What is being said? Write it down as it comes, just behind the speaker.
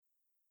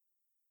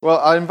Well,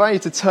 I invite you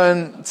to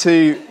turn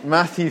to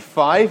Matthew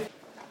 5.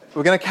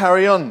 We're going to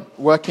carry on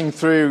working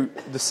through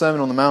the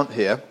Sermon on the Mount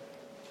here.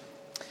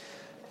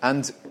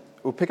 And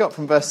we'll pick up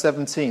from verse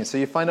 17. So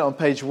you find it on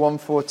page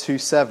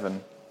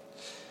 1427.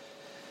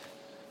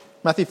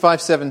 Matthew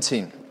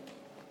 5:17.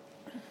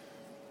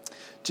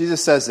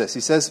 Jesus says this.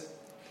 He says,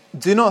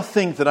 "Do not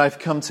think that I've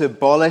come to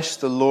abolish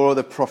the law or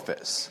the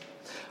prophets.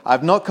 I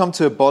have not come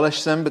to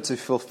abolish them, but to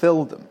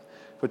fulfill them.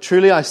 For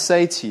truly I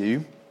say to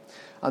you,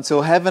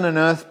 until heaven and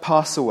earth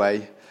pass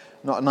away,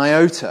 not an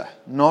iota,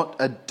 not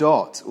a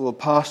dot will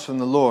pass from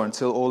the law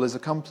until all is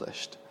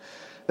accomplished.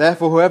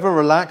 Therefore, whoever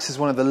relaxes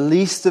one of the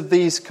least of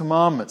these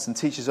commandments and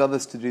teaches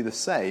others to do the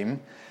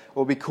same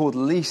will be called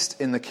least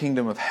in the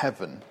kingdom of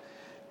heaven.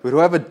 But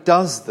whoever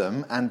does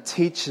them and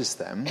teaches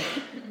them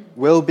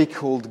will be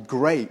called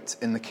great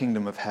in the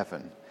kingdom of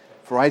heaven.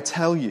 For I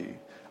tell you,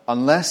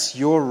 unless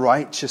your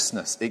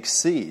righteousness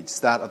exceeds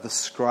that of the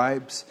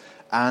scribes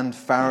and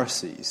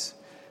Pharisees,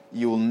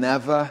 you will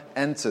never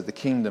enter the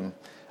kingdom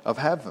of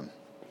heaven."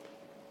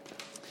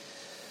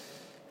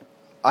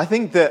 I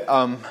think that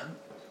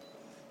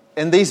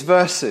in these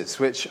verses,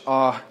 which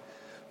are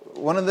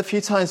one of the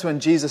few times when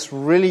Jesus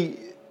really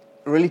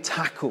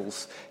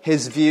tackles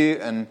his view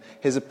and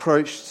his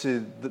approach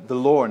to the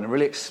law in a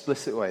really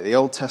explicit way, the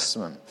Old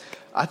Testament,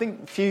 I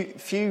think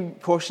few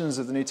portions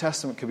of the New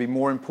Testament could be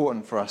more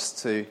important for us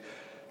to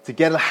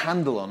get a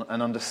handle on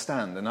and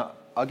understand. And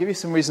I'll give you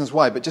some reasons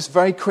why, but just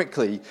very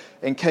quickly,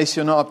 in case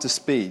you're not up to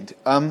speed.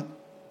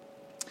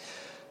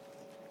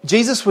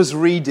 Jesus was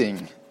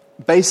reading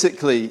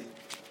basically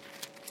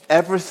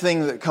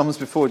everything that comes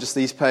before just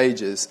these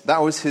pages.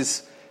 That was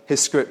his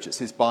scriptures,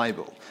 his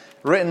Bible,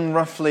 written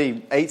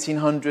roughly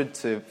 1800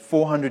 to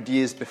 400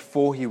 years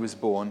before he was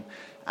born.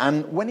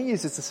 And when he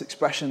uses this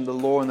expression, the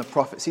law and the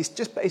prophets, he's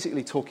just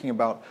basically talking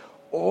about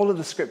all of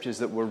the scriptures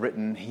that were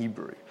written in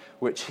Hebrew,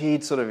 which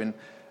he'd sort of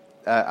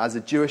as a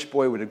Jewish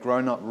boy would have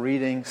grown up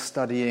reading,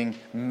 studying,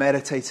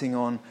 meditating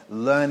on,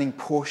 learning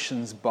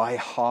portions by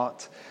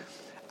heart.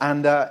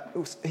 And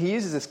he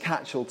uses this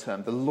catch-all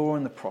term, the law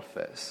and the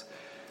prophets.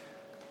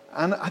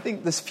 And I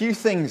think there's few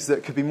things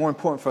that could be more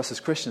important for us as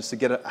Christians to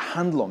get a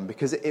handle on,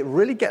 because it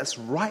really gets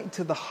right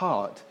to the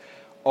heart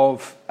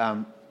of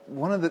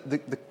one of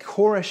the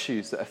core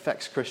issues that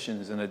affects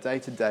Christians in a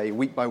day-to-day,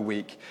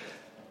 week-by-week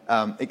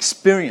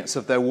experience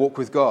of their walk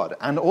with God,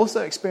 and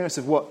also experience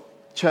of what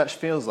church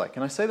feels like.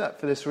 And I say that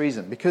for this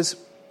reason, because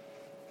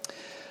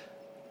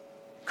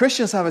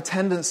Christians have a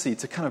tendency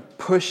to kind of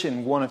push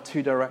in one of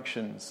two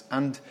directions.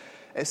 And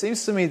it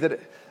seems to me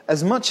that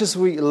as much as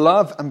we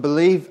love and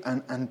believe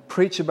and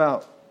preach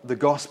about the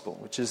gospel,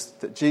 which is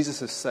that Jesus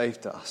has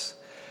saved us,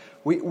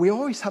 we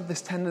always have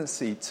this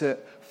tendency to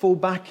fall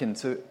back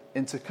into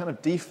kind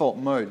of default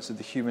modes of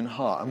the human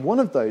heart. And one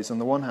of those, on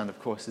the one hand, of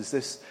course, is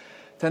this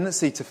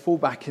tendency to fall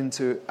back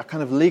into a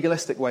kind of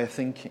legalistic way of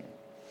thinking,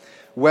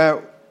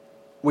 where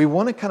we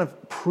want to kind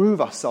of prove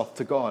ourselves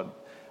to God,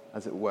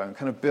 as it were, and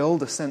kind of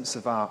build a sense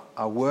of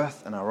our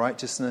worth and our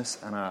righteousness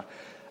and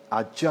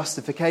our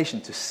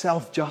justification, to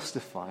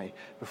self-justify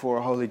before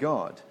a holy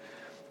God.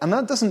 And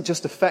that doesn't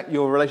just affect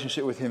your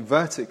relationship with him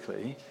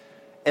vertically,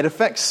 it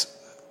affects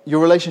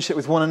your relationship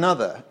with one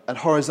another and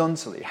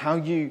horizontally, how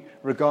you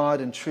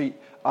regard and treat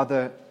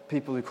other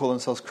people who call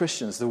themselves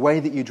Christians, the way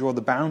that you draw the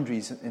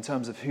boundaries in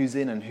terms of who's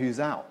in and who's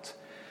out.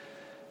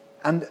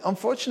 And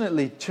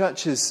unfortunately,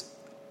 churches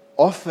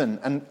often,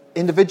 and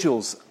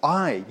individuals,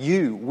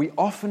 we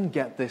often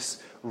get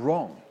this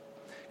wrong.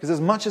 Because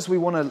as much as we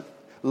want to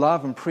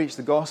love and preach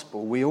the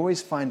gospel, we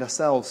always find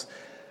ourselves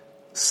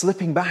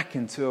slipping back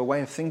into a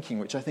way of thinking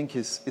which I think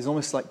is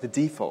almost like the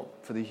default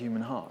for the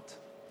human heart.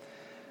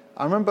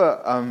 I remember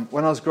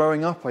when I was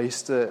growing up, I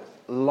used to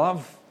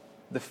love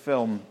the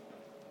film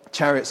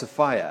Chariots of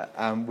Fire,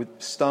 which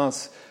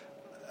stars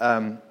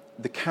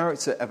the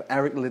character of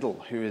Eric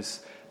Liddell, who is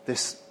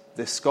this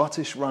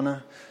Scottish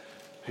runner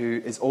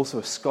who is also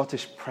a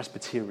Scottish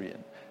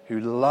Presbyterian, who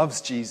loves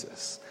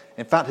Jesus.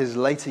 In fact, his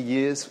later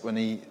years, when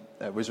he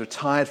was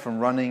retired from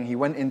running, he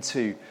went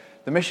into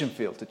the mission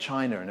field to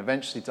China and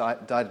eventually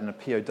died in a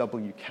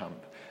POW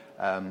camp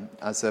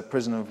as a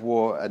prisoner of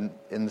war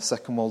in the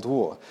Second World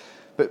War.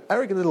 But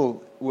Eric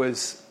Liddell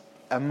was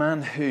a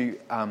man who,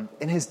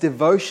 in his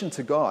devotion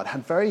to God,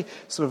 had very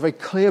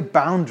clear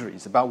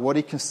boundaries about what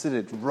he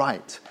considered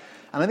right.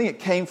 And I think it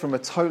came from a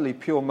totally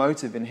pure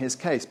motive in his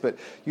case. But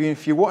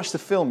if you watch the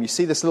film, you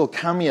see this little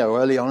cameo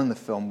early on in the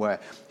film where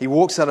he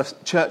walks out of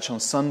church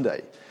on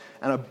Sunday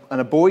and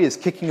a boy is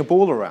kicking a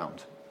ball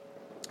around.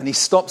 And he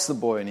stops the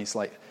boy and he's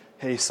like,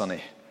 "Hey,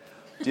 Sonny,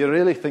 do you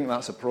really think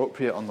that's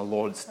appropriate on the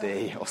Lord's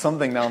Day?" Or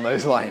something down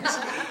those lines.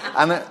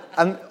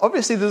 And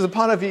obviously there's a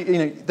part of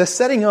they're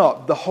setting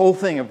up the whole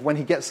thing of when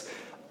he gets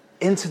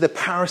into the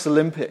Paris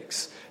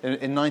Olympics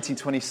in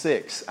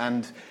 1926.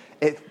 And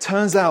it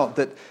turns out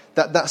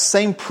that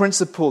same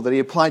principle that he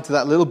applied to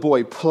that little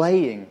boy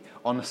playing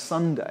on a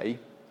Sunday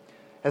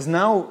is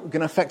now going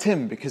to affect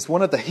him, because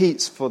one of the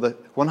heats for the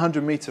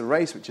 100-meter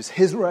race, which is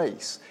his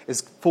race,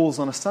 falls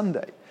on a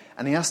Sunday.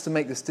 And he has to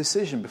make this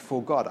decision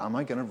before God. Am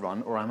I going to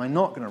run or am I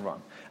not going to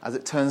run? As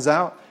it turns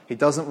out, he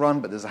doesn't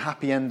run, but there's a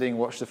happy ending.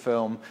 Watch the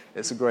film.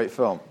 It's a great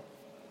film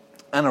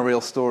and a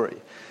real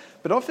story.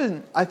 But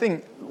often, I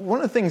think, one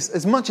of the things,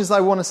 as much as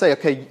I want to say,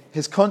 okay,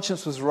 his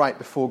conscience was right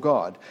before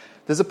God,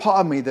 there's a part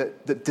of me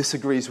that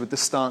disagrees with the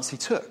stance he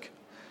took.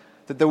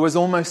 That there was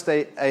almost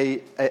a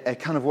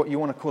kind of what you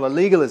want to call a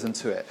legalism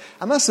to it.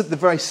 And that's at the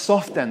very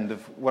soft end of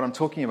what I'm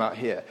talking about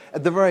here.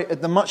 At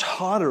the much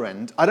harder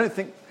end, I don't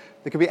think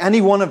there could be any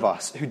one of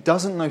us who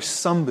doesn't know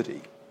somebody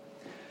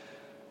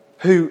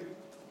who,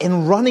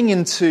 in running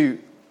into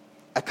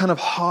a kind of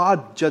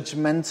hard,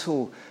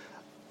 judgmental,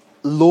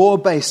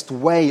 law-based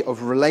way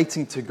of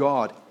relating to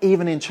God,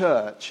 even in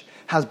church,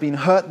 has been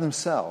hurt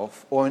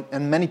themselves,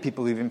 and many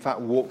people who've in fact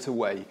walked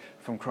away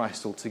from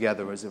Christ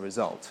altogether as a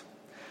result.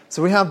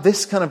 So we have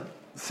this kind of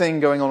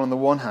thing going on the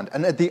one hand,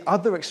 and at the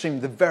other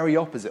extreme, the very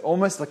opposite,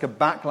 almost like a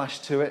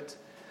backlash to it.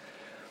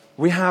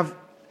 We have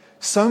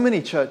so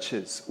many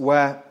churches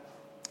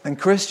and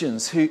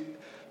Christians who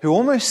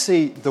almost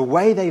see the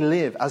way they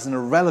live as an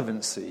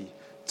irrelevancy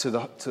to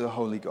the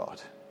holy God.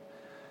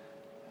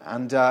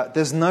 And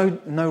there's no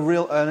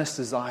real earnest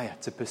desire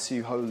to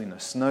pursue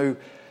holiness, no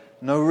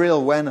real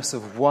awareness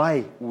of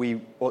why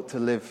we ought to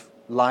live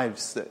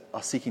lives that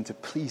are seeking to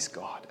please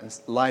God and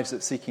lives that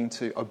are seeking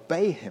to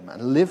obey Him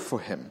and live for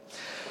Him.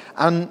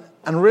 And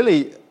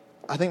really,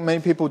 I think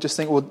many people just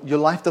think, well, your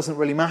life doesn't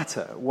really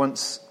matter.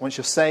 Once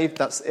you're saved,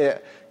 that's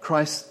it.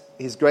 Christ,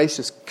 His grace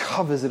just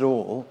covers it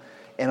all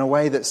in a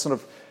way that's sort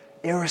of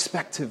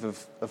irrespective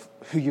of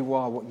who you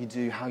are, what you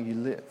do, how you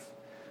live.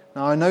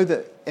 Now, I know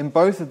that in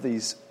both of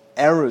these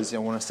errors, I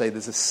want to say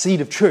there's a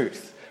seed of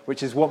truth,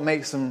 which is what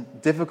makes them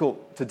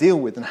difficult to deal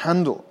with and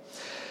handle.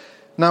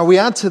 Now, we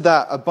add to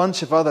that a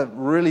bunch of other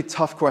really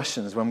tough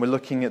questions when we're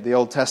looking at the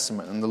Old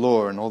Testament and the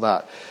law and all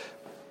that.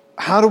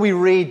 How do we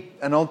read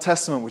an Old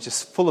Testament which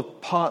is full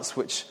of parts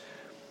which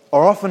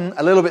are often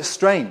a little bit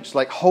strange,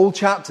 like whole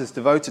chapters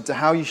devoted to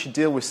how you should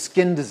deal with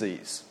skin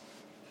disease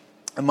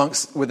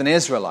with an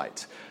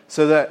Israelite?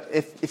 So that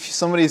if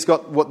somebody's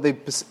got what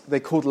they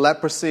called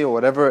leprosy or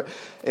whatever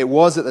it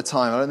was at the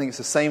time, I don't think it's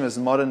the same as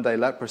modern day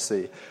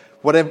leprosy,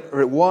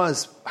 whatever it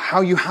was,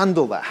 how you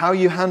handle that, how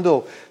you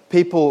handle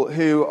people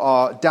who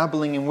are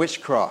dabbling in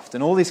witchcraft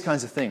and all these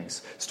kinds of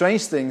things.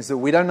 Strange things that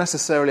we don't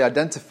necessarily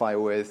identify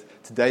with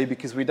today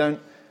because we don't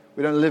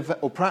live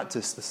or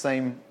practice the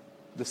same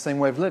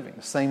way of living,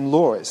 the same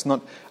law. It's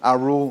not our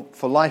rule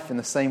for life in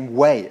the same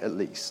way, at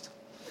least.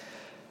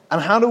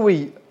 And how do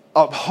we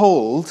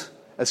uphold,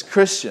 as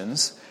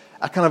Christians,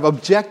 a kind of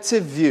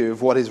objective view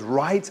of what is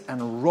right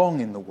and wrong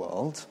in the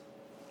world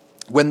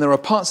when there are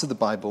parts of the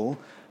Bible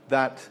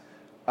that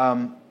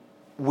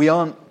we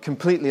aren't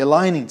completely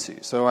aligning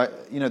to? So,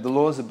 the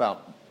laws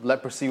about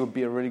leprosy would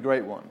be a really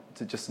great one,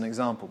 to just an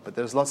example. But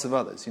there's lots of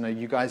others.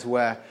 You guys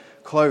wear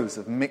clothes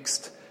of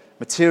mixed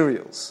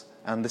materials.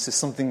 And this is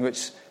something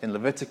which in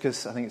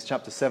Leviticus, I think it's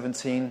chapter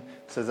 17,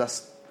 says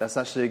that's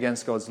actually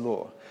against God's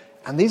law.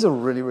 And these are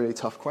really, really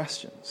tough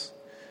questions.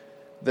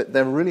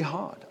 They're really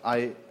hard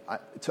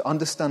to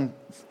understand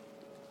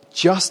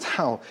just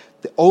how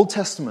the Old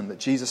Testament that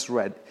Jesus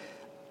read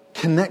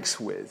connects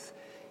with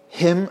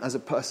him as a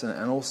person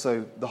and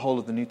also the whole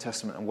of the New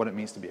Testament and what it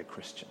means to be a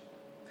Christian.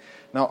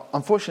 Now,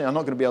 unfortunately, I'm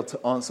not going to be able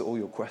to answer all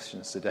your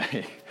questions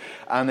today.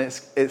 And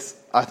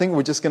I think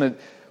we're just going to,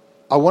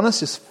 I want us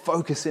to just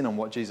focus in on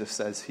what Jesus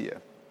says here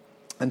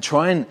and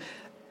try and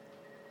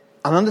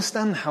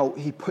understand how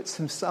he puts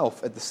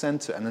himself at the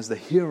center and as the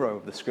hero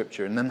of the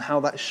Scripture, and then how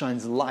that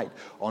shines light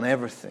on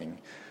everything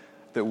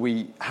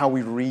how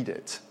we read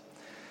it.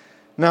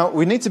 Now,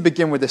 we need to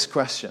begin with this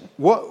question.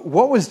 What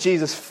was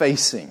Jesus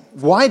facing?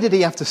 Why did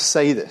he have to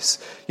say this?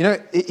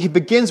 He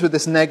begins with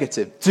this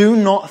negative. Do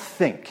not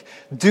think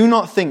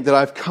that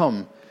I've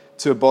come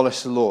to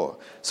abolish the law.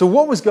 So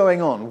what was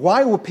going on?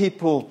 Why were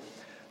people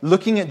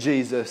looking at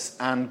Jesus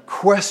and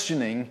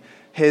questioning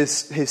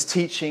his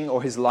teaching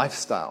or his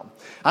lifestyle?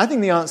 I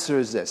think the answer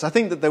is this. I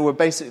think that there were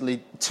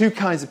basically two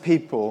kinds of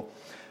people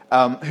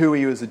who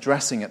he was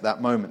addressing at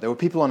that moment. There were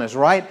people on his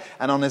right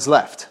and on his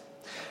left.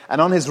 And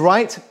on his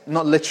right,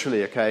 not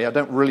literally, okay, I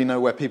don't really know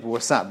where people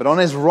were sat, but on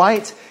his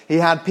right, he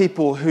had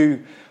people who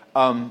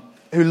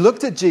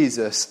looked at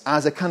Jesus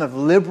as a kind of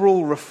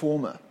liberal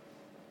reformer.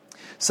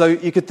 So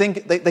you could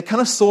think, they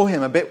kind of saw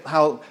him a bit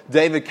how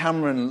David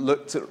Cameron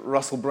looked at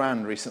Russell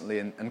Brand recently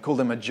and called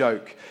him a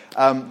joke.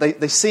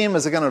 They see him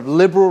as a kind of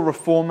liberal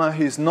reformer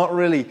who's not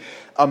really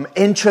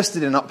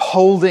interested in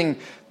upholding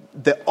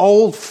the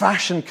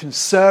old-fashioned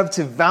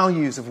conservative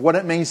values of what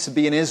it means to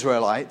be an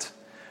Israelite.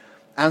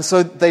 And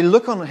so they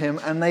look on him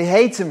and they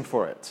hate him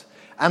for it.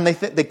 And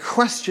they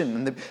question.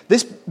 And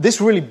this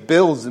really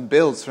builds and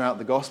builds throughout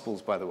the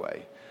Gospels, by the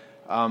way.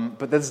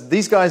 But there's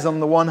these guys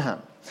on the one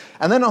hand.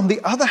 And then on the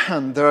other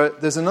hand,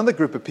 there's another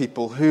group of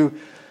people who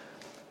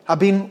have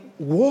been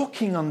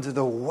walking under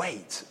the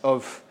weight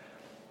of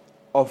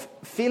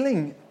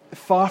feeling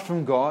far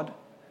from God,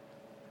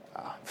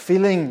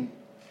 feeling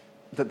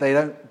that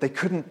they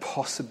couldn't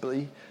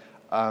possibly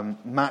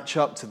match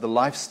up to the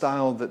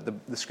lifestyle that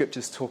the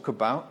scriptures talk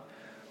about,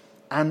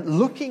 and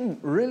looking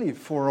really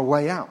for a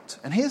way out.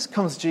 And here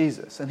comes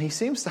Jesus, and he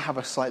seems to have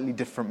a slightly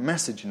different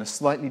message and a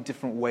slightly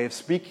different way of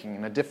speaking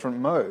in a different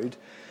mode.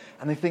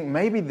 And they think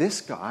maybe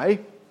this guy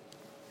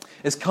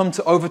has come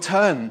to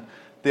overturn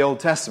the Old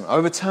Testament,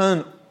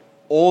 overturn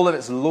all of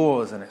its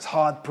laws and its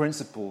hard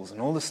principles and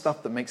all the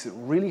stuff that makes it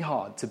really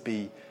hard to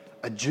be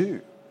a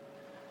Jew.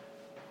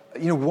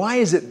 Why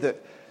is it that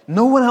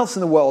no one else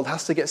in the world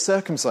has to get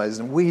circumcised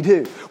and we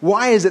do?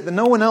 Why is it that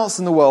no one else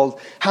in the world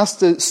has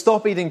to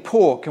stop eating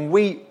pork and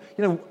we,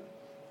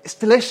 it's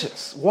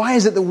delicious? Why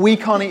is it that we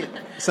can't eat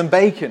some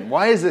bacon?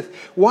 Why is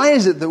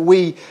it that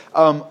we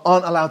aren't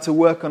allowed to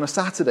work on a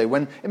Saturday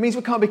when it means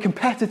we can't be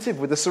competitive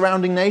with the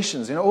surrounding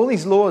nations? All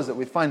these laws that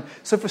we find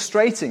so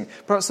frustrating,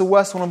 perhaps the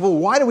worst one of all.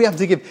 Why do we have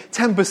to give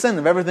 10%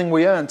 of everything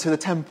we earn to the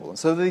temple? And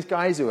so these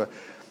guys who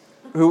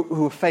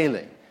are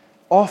failing,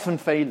 often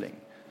failing,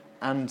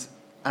 and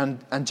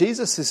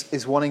Jesus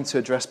is wanting to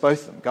address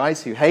both of them.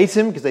 Guys who hate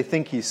him because they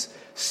think he's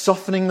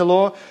softening the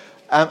law,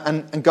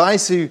 and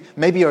guys who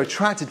maybe are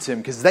attracted to him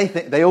because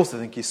they also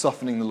think he's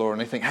softening the law,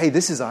 and they think, hey,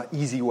 this is our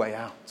easy way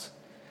out.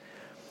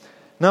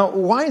 Now,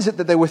 why is it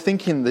that they were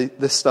thinking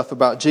this stuff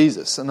about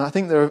Jesus? And I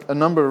think there are a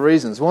number of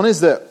reasons. One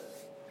is that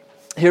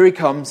here he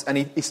comes and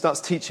he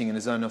starts teaching in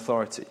his own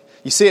authority.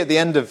 You see at the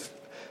end of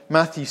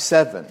Matthew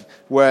 7,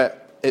 where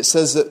it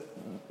says that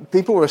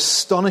people were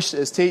astonished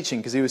at his teaching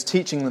because he was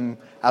teaching them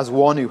as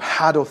one who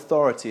had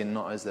authority and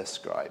not as their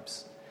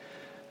scribes.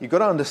 You've got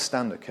to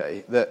understand,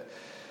 okay, that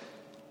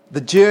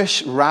the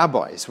Jewish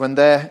rabbis, when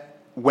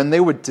they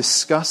were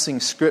discussing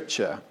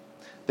Scripture,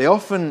 they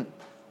often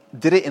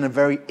did it in a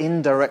very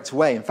indirect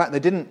way. In fact, they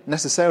didn't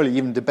necessarily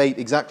even debate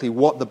exactly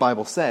what the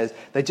Bible says.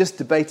 They just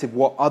debated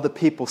what other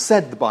people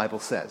said the Bible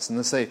says. And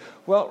they say,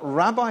 well,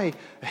 Rabbi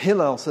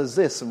Hillel says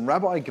this, and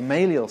Rabbi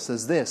Gamaliel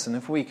says this, and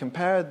if we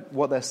compare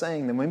what they're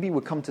saying, then maybe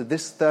we'll come to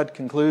this third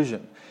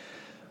conclusion.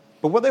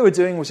 But what they were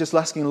doing was just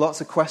asking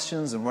lots of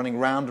questions and running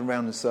round and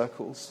round in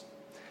circles.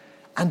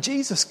 And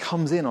Jesus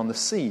comes in on the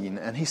scene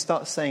and he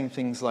starts saying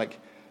things like,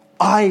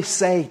 I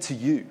say to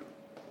you.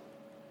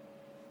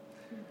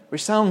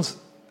 Which sounds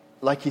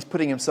like he's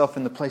putting himself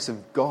in the place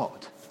of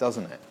God,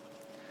 doesn't it?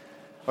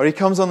 Or he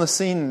comes on the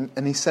scene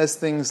and he says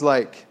things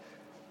like,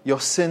 your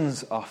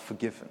sins are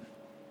forgiven.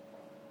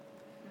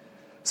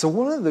 So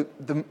one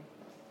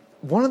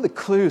of the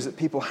clues that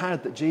people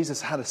had that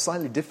Jesus had a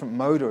slightly different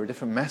mode or a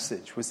different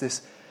message was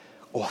this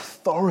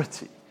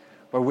authority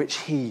by which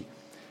he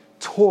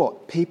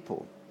taught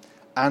people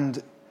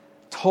and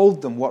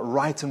told them what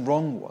right and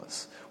wrong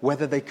was,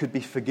 whether they could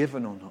be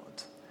forgiven or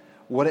not,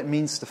 what it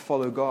means to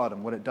follow God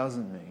and what it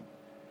doesn't mean.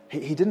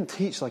 He didn't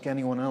teach like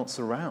anyone else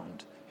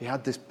around. He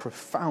had this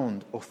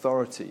profound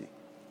authority.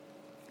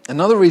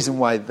 Another reason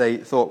why they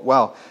thought,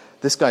 well,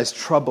 this guy's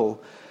trouble,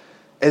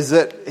 is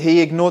that he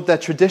ignored their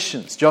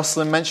traditions.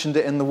 Jocelyn mentioned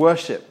it in the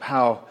worship,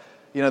 how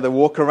they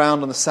walk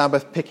around on the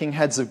Sabbath picking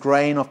heads of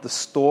grain off the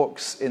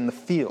stalks in the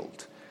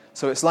field.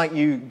 So it's like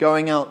you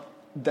going out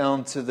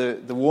down to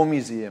the War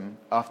Museum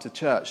after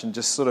church and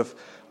just sort of,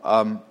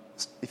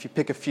 if you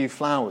pick a few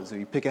flowers or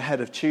you pick a head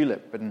of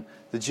tulip. And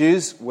the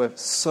Jews were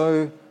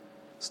so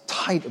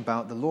tight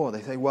about the law.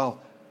 They say, well,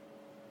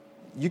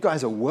 you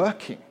guys are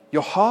working.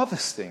 You're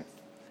harvesting,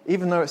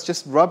 even though it's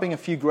just rubbing a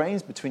few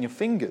grains between your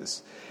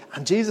fingers.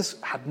 And Jesus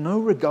had no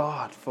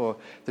regard for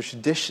the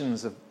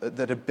traditions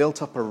that are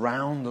built up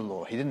around the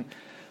law. He didn't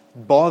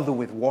bother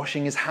with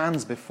washing his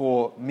hands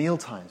before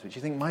mealtimes, which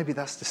you think maybe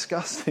that's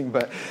disgusting,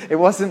 but it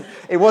wasn't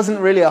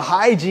really a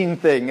hygiene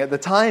thing at the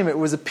time. It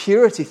was a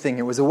purity thing.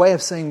 It was a way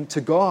of saying to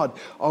God,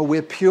 oh,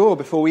 we're pure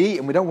before we eat,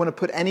 and we don't want to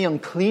put any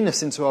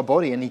uncleanness into our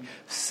body, any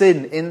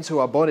sin into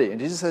our body. And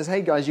Jesus says,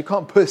 hey guys, you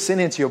can't put sin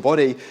into your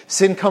body.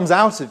 Sin comes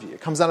out of you.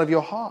 It comes out of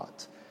your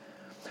heart.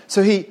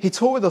 So he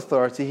taught with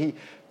authority. He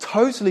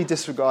totally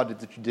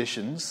disregarded the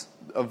traditions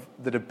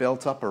that are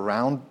built up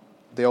around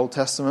the Old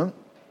Testament.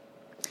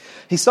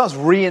 He starts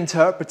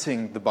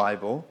reinterpreting the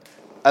Bible.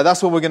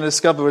 That's what we're going to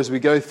discover as we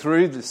go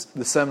through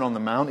the Sermon on the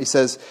Mount. He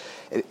says,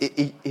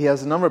 he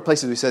has a number of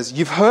places where he says,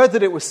 you've heard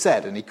that it was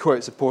said, and he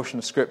quotes a portion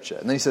of Scripture.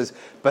 And then he says,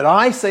 but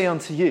I say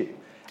unto you,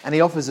 and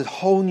he offers a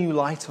whole new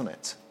light on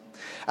it.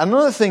 And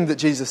another thing that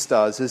Jesus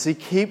does is he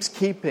keeps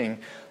keeping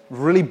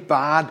really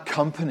bad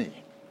company.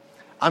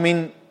 I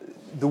mean,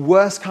 the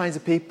worst kinds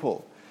of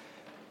people.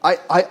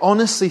 I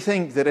honestly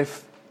think that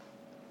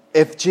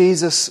if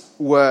Jesus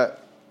were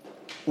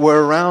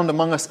around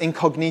among us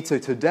incognito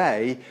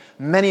today,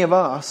 many of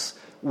us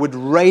would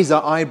raise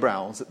our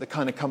eyebrows at the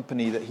kind of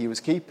company that he was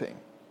keeping.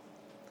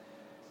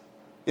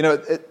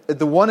 At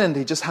the one end,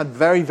 he just had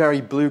very, very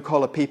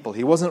blue-collar people.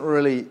 He wasn't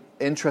really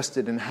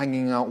interested in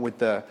hanging out with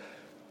the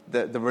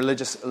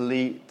religious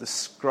elite, the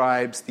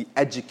scribes, the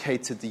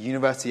educated, the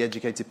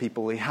university-educated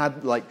people. He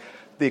had like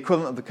the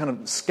equivalent of the kind of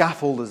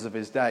scaffolders of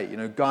his day,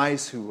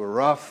 guys who were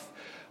rough,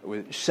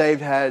 with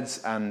shaved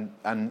heads and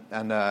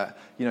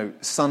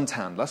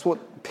suntanned. That's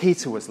what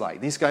Peter was like.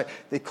 These guys,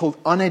 they're called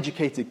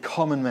uneducated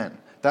common men.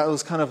 That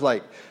was kind of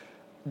like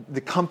the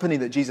company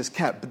that Jesus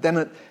kept. But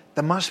then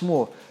the much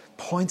more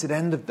pointed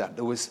end of that,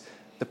 there was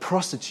the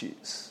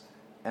prostitutes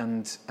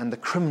and the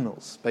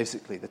criminals,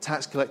 basically, the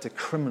tax collector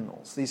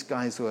criminals. These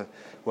guys were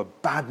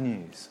bad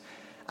news.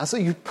 And so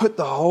you put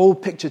the whole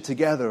picture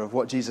together of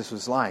what Jesus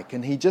was like,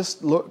 and he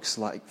just looks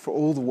like, for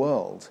all the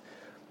world,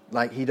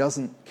 like he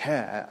doesn't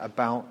care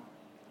about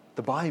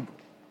the Bible.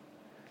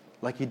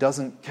 Like he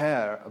doesn't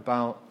care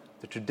about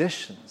the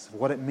traditions, of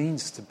what it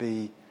means to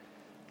be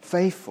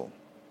faithful.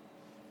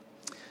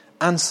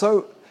 And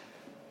so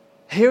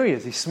here he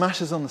is, he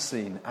smashes on the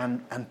scene,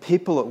 and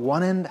people at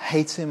one end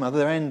hate him,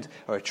 other end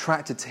are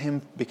attracted to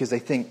him because they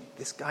think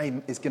this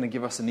guy is going to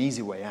give us an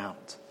easy way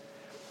out.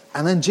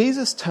 And then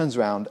Jesus turns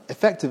around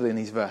effectively in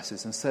these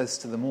verses and says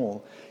to them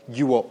all,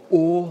 "You are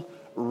all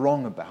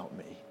wrong about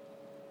me."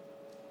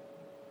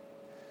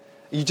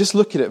 You just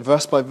look at it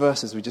verse by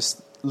verse as we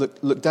just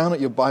look down at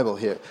your Bible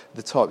here at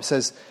the top. He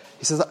says,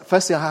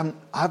 firstly, I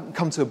haven't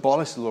come to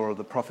abolish the law of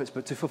the prophets,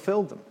 but to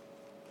fulfill them.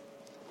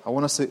 I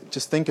want us to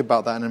just think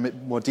about that in a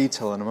bit more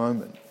detail in a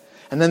moment.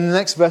 And then the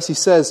next verse he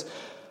says,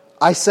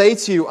 "I say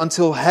to you,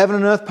 until heaven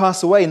and earth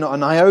pass away, not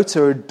an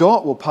iota or a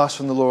dot will pass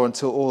from the law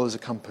until all is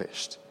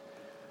accomplished."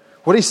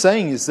 What he's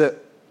saying is that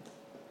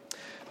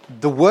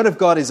the Word of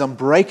God is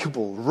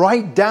unbreakable,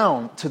 right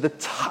down to the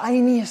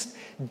tiniest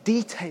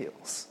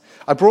details.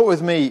 I brought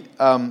with me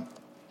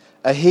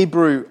a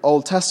Hebrew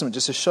Old Testament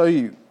just to show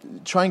you,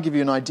 try and give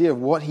you an idea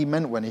of what he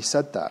meant when he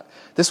said that.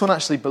 This one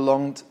actually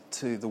belonged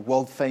to the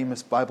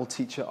world-famous Bible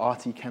teacher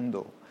R.T.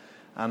 Kendall.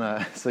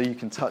 And so you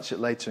can touch it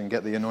later and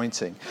get the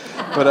anointing.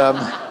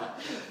 But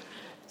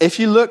if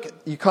you look,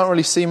 you can't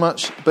really see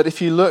much, but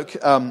if you look,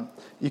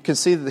 you can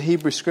see that the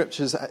Hebrew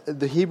scriptures,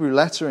 the Hebrew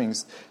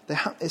letterings,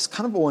 it's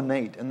kind of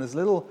ornate, and there's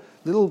little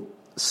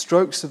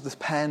strokes of the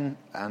pen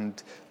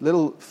and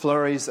little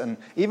flurries, and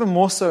even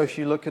more so if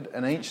you look at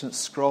an ancient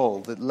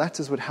scroll, the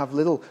letters would have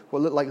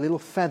what look like little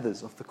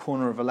feathers off the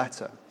corner of a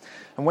letter.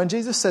 And when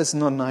Jesus says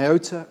not an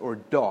iota or a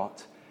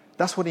dot,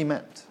 that's what he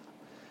meant.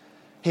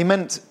 He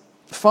meant,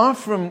 far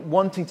from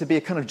wanting to be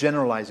a kind of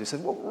generalizer, he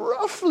said, well,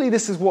 roughly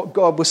this is what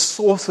God was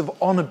sort of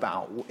on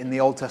about in the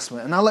Old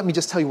Testament. And now let me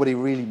just tell you what he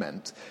really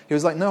meant. He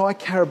was like, no, I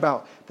care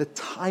about the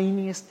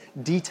tiniest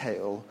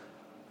detail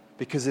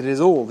because it is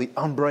all the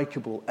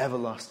unbreakable,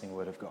 everlasting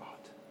Word of God.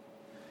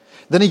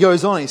 Then he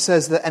goes on, he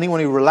says that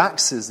anyone who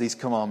relaxes these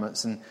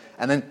commandments and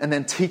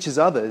then teaches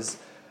others,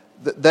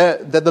 that they're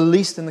the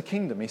least in the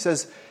kingdom. He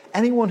says,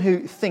 anyone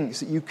who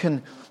thinks that you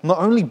can not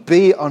only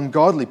be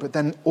ungodly, but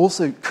then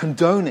also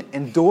condone it,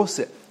 endorse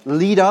it,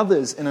 lead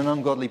others in an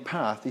ungodly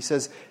path, he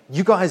says,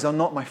 you guys are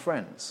not my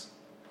friends.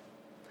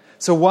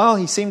 So while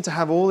he seemed to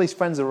have all these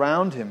friends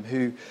around him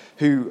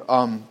who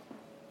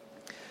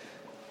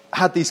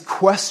had these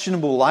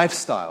questionable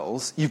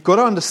lifestyles, you've got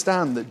to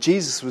understand that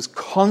Jesus was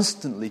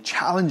constantly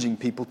challenging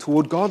people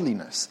toward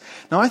godliness.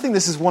 Now, I think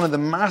this is one of the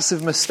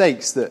massive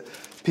mistakes that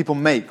people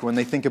make when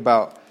they think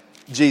about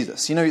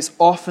Jesus. You know, it's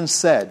often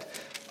said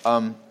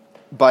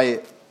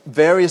by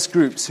various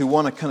groups who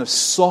want to kind of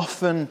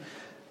soften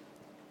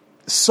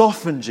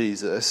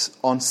Jesus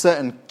on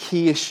certain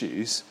key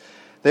issues.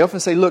 They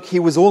often say, look, he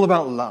was all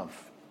about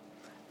love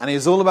and he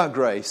was all about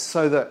grace,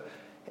 so that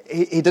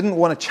he didn't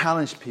want to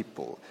challenge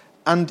people.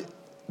 And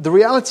the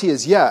reality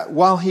is,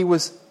 while he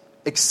was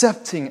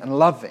accepting and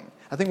loving,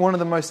 I think one of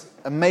the most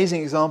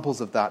amazing examples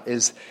of that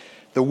is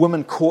the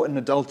woman caught in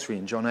adultery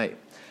in John 8.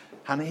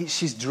 And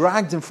she's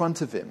dragged in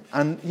front of him.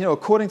 And, you know,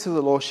 according to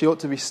the law, she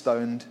ought to be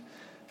stoned.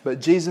 But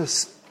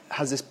Jesus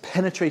has this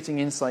penetrating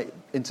insight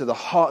into the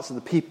hearts of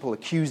the people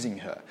accusing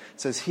her.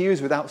 It says, he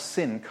who's without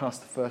sin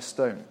cast the first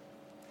stone.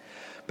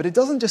 But it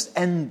doesn't just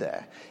end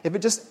there. If it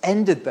just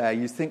ended there,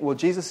 you'd think, well,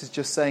 Jesus is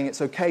just saying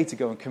it's okay to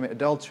go and commit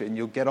adultery and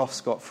you'll get off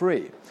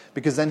scot-free.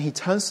 Because then he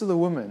turns to the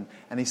woman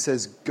and he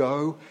says,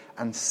 go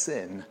and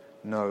sin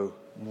no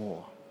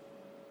more.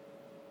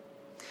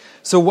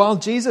 So while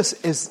Jesus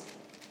is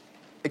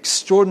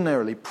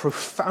extraordinarily,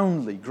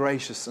 profoundly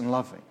gracious and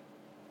loving,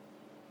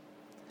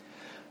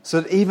 so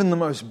that even the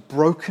most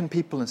broken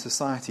people in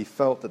society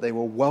felt that they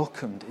were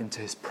welcomed into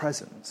his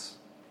presence,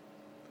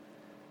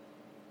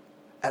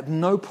 at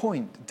no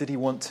point did he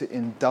want to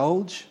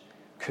indulge,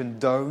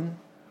 condone,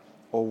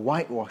 or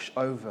whitewash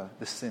over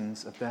the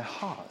sins of their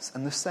hearts.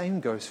 And the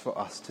same goes for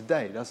us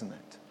today, doesn't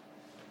it?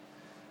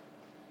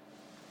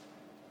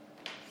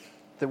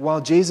 That while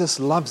Jesus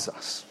loves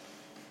us,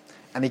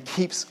 and he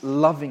keeps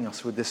loving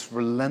us with this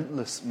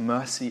relentless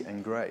mercy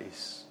and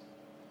grace,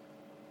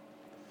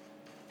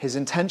 his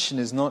intention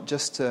is not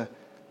just to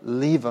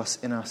leave us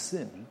in our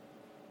sin,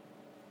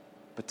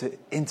 but to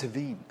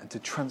intervene and to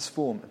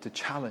transform and to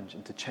challenge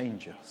and to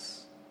change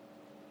us.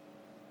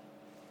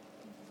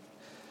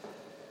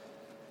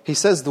 He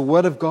says the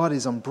Word of God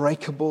is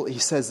unbreakable. He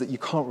says that you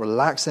can't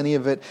relax any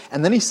of it.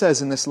 And then he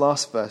says in this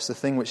last verse, the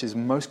thing which is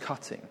most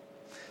cutting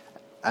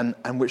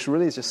and which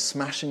really is just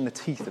smashing the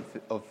teeth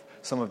of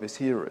some of his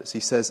hearers. He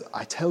says,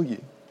 I tell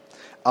you,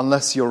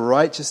 unless your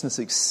righteousness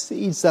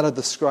exceeds that of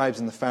the scribes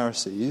and the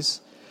Pharisees,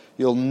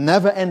 you'll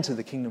never enter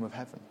the kingdom of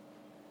heaven.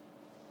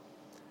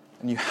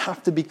 And you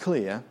have to be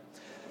clear,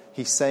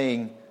 he's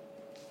saying,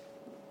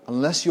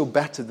 unless you're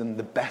better than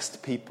the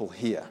best people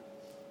here,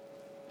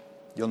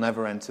 you'll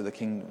never enter the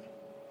kingdom.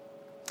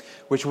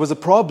 Which was a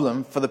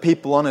problem for the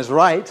people on his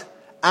right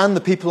and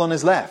the people on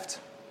his left.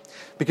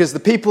 Because the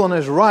people on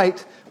his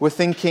right were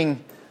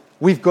thinking,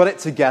 we've got it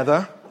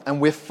together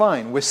and we're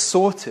fine, we're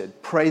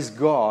sorted, praise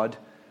God.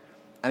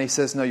 And he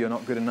says, no, you're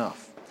not good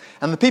enough.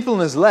 And the people on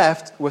his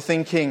left were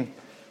thinking,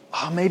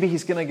 maybe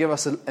he's going to give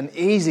us an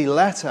easy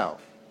let out.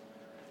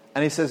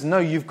 And he says, no,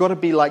 you've got to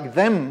be like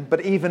them,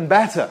 but even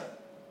better.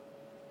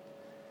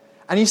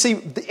 And you see,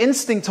 the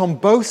instinct on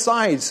both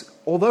sides,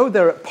 although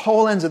they're at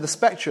pole ends of the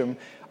spectrum,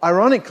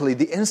 ironically,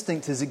 the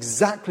instinct is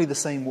exactly the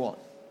same one.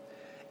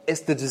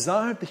 It's the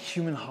desire of the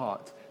human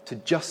heart to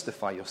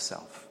justify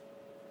yourself.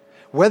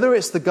 Whether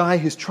it's the guy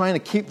who's trying to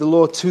keep the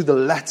law to the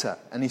letter,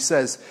 and he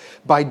says,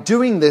 by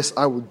doing this,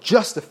 I will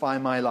justify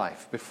my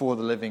life before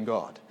the living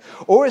God.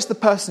 Or it's the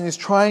person who's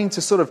trying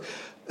to sort of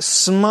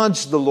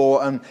smudge the law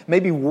and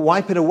maybe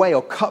wipe it away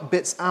or cut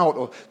bits out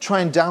or try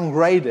and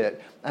downgrade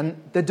it. And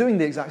they're doing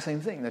the exact same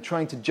thing. They're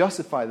trying to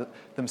justify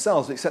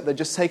themselves, except they're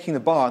just taking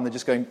the bar and they're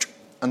just going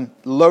and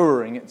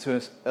lowering it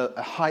to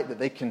a height that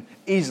they can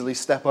easily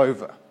step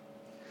over.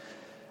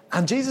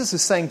 And Jesus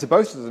is saying to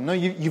both of them, no,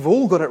 you've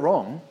all got it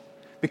wrong,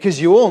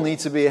 because you all need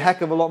to be a heck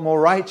of a lot more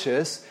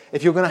righteous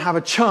if you're going to have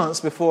a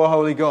chance before a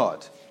holy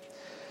God.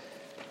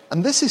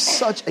 And this is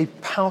such a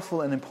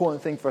powerful and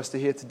important thing for us to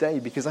hear today,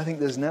 because I think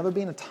there's never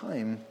been a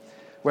time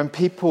when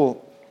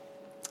people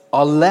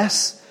are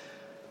less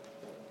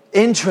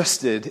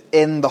interested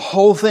in the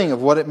whole thing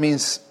of what it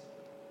means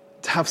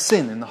to have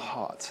sin in the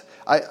heart.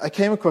 I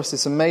came across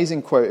this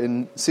amazing quote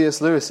in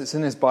C.S. Lewis. It's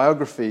in his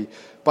biography,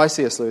 by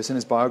C.S. Lewis in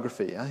his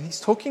biography. And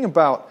he's talking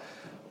about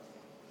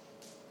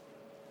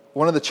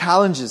one of the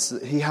challenges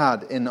that he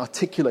had in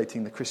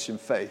articulating the Christian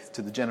faith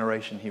to the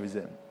generation he was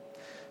in. And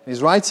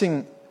he's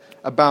writing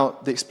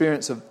about the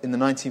experience of in the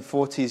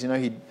 1940s. You know,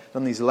 he'd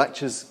done these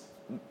lectures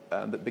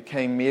that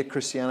became Mere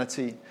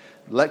Christianity,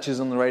 lectures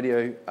on the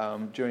radio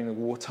during the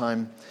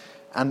wartime.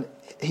 And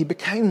he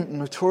became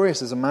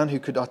notorious as a man who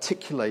could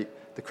articulate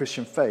the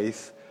Christian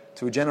faith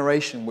to a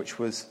generation which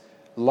was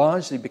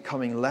largely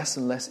becoming less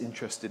and less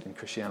interested in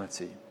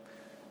Christianity.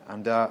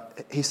 And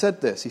he said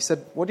this. He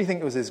said, what do you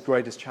think was his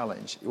greatest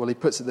challenge? Well, he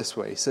puts it this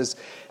way. He says,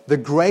 the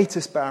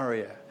greatest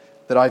barrier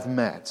that I've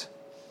met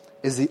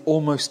is the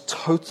almost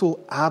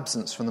total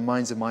absence from the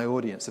minds of my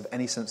audience of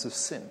any sense of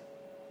sin.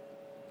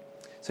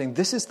 Saying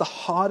this is the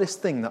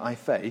hardest thing that I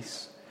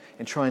face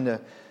in trying to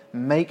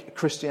make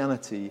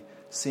Christianity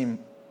seem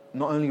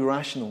not only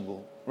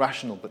rational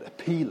but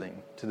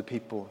appealing to the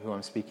people who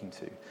I'm speaking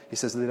to. He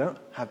says they don't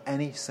have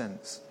any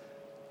sense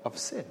of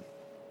sin.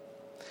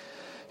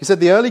 He said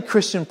the early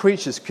Christian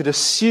preachers could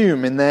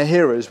assume in their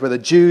hearers, whether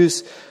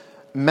Jews,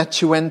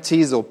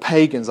 Metuentes, or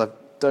pagans, I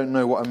don't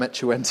know what a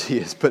Metuente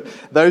is, but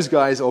those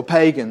guys or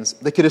pagans,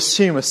 they could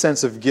assume a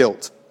sense of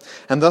guilt.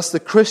 And thus the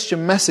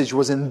Christian message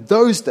was in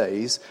those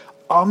days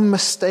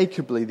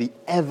unmistakably the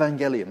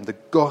evangelium,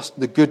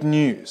 the good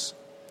news.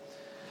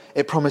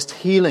 It promised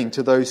healing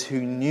to those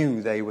who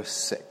knew they were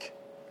sick.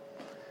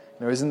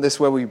 Now, isn't this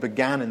where we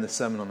began in the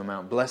Sermon on the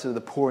Mount? Blessed are the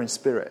poor in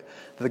spirit.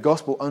 That the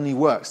gospel only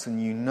works when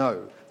you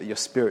know that you're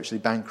spiritually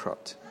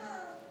bankrupt.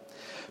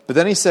 But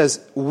then he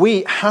says,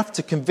 we have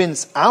to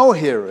convince our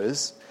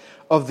hearers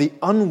of the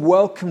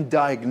unwelcome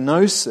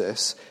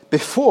diagnosis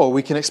before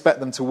we can expect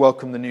them to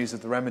welcome the news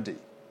of the remedy.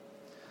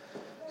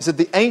 He said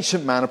the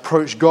ancient man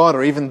approached God,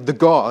 or even the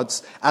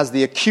gods, as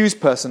the accused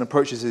person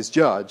approaches his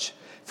judge.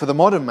 For the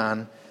modern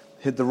man,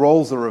 the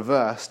roles are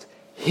reversed.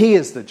 He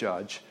is the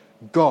judge.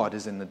 God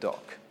is in the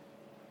dock.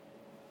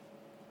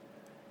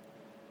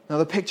 Now,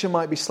 the picture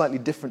might be slightly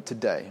different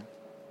today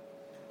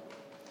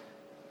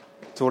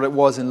to what it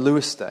was in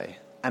Lewis' day,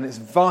 and it's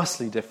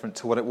vastly different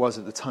to what it was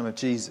at the time of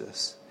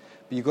Jesus.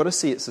 But you've got to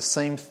see it's the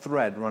same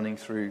thread running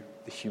through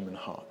the human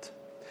heart.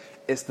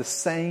 It's the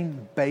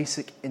same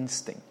basic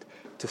instinct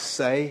to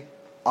say,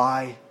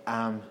 I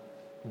am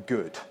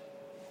good.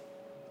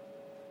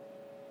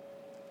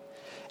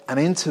 And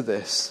into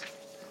this,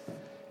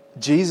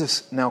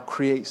 Jesus now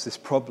creates this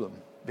problem,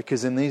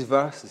 because in these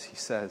verses he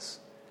says,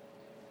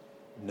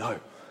 no.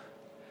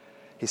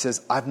 He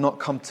says, I've not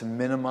come to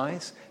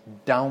minimize,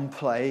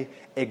 downplay,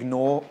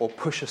 ignore, or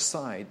push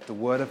aside the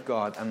Word of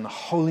God and the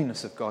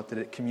holiness of God that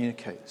it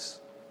communicates.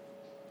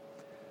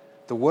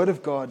 The Word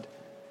of God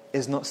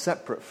is not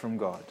separate from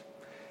God.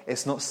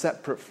 It's not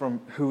separate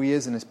from who He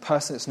is in His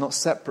person. It's not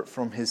separate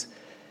from His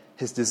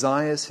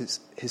desires,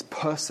 His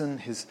person,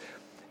 His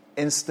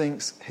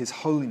instincts, His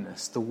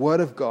holiness. The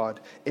Word of God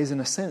is, in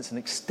a sense, an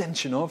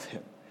extension of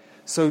Him.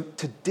 So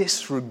to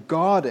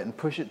disregard it and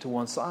push it to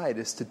one side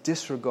is to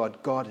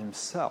disregard God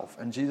Himself.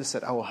 And Jesus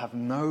said, I will have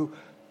no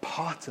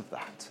part of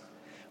that,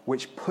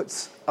 which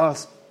puts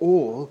us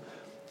all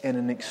in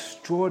an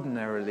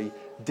extraordinarily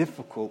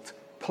difficult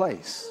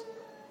place.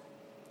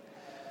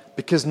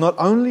 Because not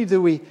only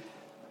do we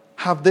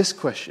have this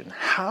question,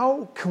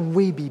 how can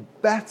we be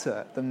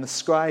better than the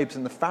scribes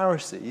and the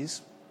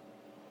Pharisees?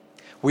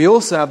 We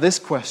also have this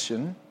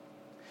question,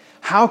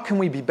 how can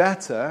we be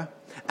better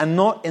and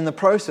not in the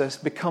process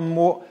become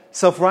more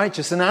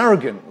self-righteous and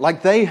arrogant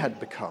like they had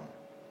become.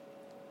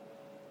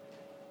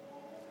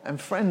 And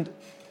friend,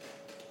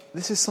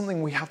 this is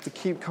something we have to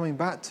keep coming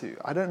back to.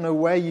 I don't know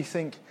where you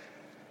think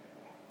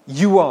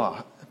you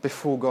are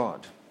before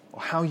God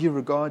or how you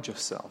regard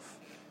yourself.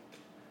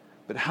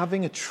 But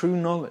having a true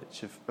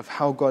knowledge of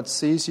how God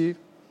sees you,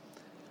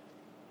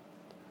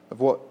 of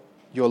what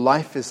your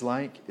life is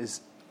like, is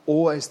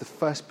always the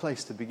first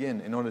place to begin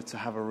in order to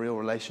have a real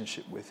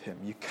relationship with Him.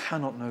 You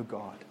cannot know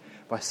God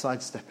by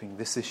sidestepping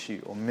this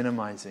issue or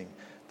minimizing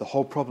the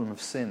whole problem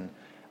of sin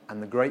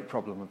and the great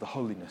problem of the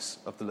holiness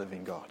of the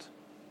living God.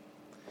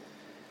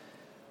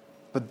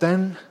 But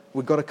then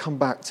we've got to come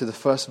back to the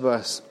first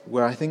verse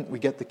where I think we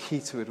get the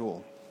key to it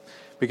all.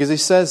 Because he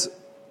says,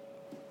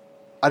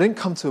 I didn't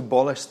come to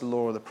abolish the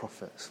law of the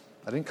prophets.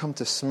 I didn't come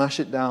to smash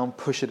it down,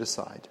 push it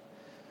aside.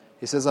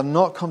 He says, I've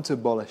not come to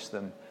abolish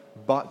them,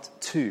 but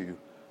to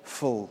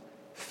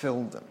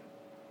fulfill them.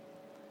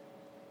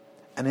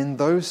 And in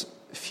those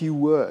few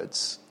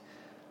words,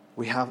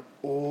 we have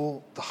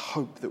all the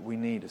hope that we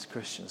need as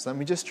Christians. Let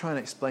me just try and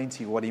explain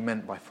to you what he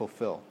meant by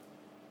fulfill.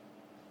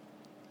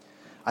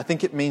 I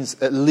think it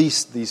means at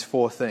least these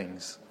four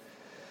things.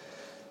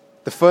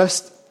 The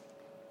first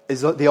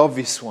is the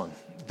obvious one,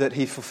 that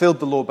he fulfilled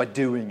the law by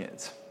doing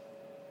it.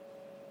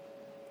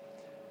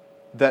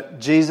 That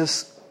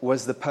Jesus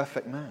was the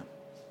perfect man.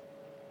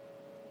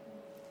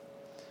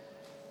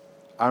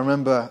 I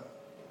remember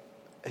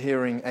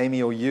hearing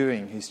Amy Orr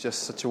Ewing, who's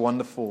just such a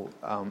wonderful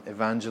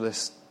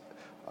evangelist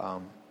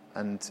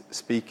and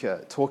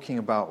speaker, talking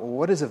about, well,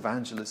 what is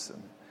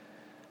evangelism?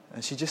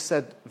 And she just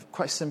said,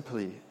 quite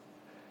simply,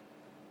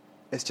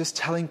 it's just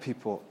telling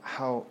people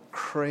how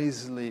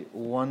crazily,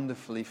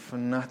 wonderfully,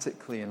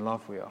 fanatically in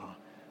love we are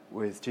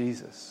with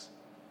Jesus,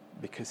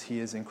 because he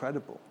is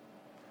incredible.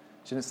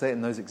 She didn't say it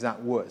in those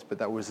exact words, but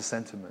that was the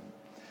sentiment.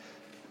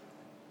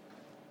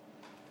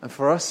 And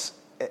for us,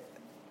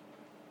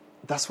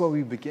 that's where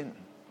we begin.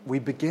 We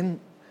begin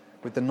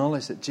with the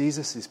knowledge that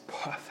Jesus is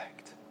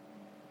perfect,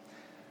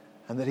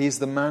 and that he is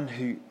the man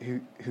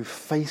who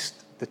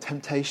faced the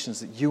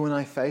temptations that you and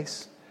I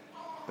face,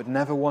 but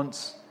never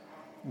once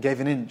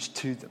gave an inch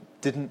to them,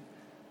 didn't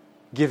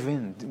give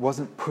in,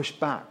 wasn't pushed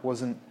back,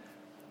 wasn't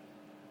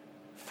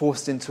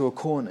forced into a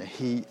corner.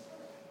 He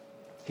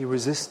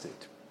resisted.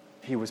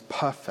 He was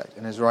perfect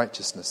in his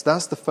righteousness.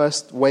 That's the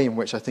first way in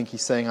which I think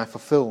he's saying, I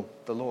fulfill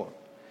the law.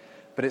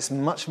 But it's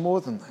much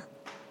more than that.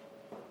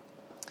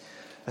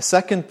 A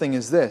second thing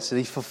is this, that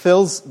he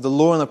fulfills the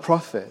law and the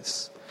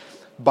prophets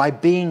by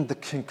being the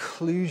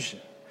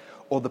conclusion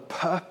or the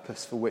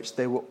purpose for which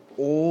they were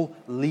all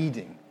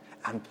leading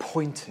and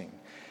pointing.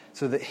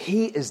 So that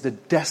he is the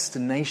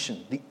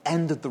destination, the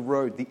end of the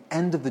road, the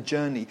end of the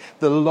journey,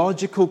 the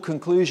logical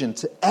conclusion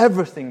to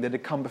everything that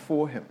had come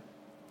before him.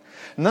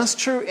 And that's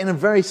true in a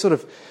very sort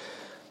of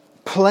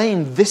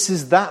plain, this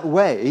is that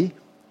way,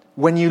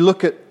 when you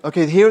look at,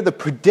 okay, here are the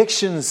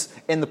predictions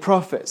in the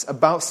prophets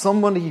about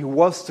somebody who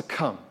was to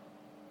come.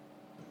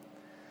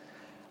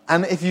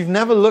 And if you've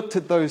never looked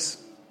at those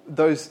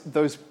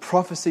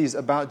prophecies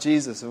about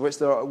Jesus, of which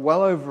there are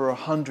well over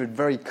 100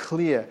 very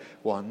clear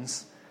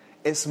ones,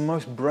 it's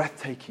most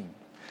breathtaking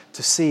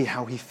to see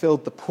how he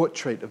filled the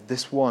portrait of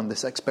this one,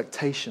 this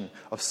expectation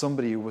of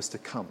somebody who was to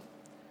come.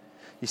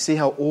 You see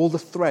how all the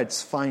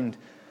threads find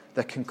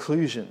their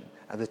conclusion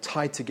and they're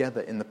tied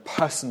together in the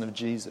person of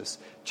Jesus,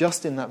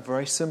 just in that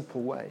very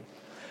simple way.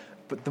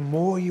 But the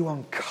more you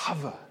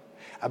uncover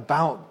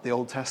about the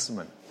Old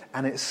Testament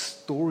and its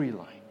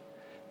storyline,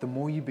 the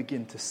more you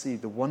begin to see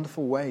the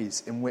wonderful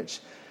ways in which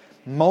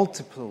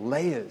multiple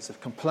layers of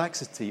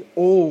complexity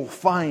all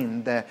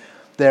find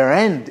their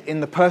end in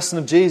the person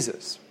of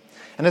Jesus.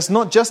 And it's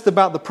not just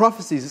about the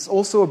prophecies, it's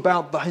also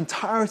about the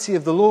entirety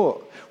of the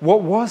law.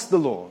 What was the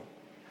law?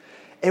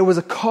 It was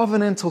a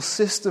covenantal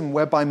system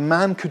whereby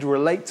man could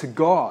relate to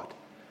God.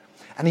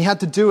 And he had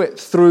to do it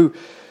through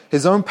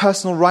his own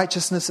personal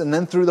righteousness and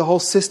then through the whole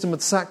system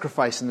of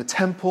sacrifice in the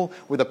temple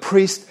with a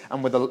priest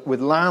and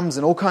with lambs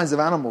and all kinds of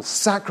animals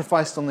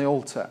sacrificed on the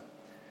altar.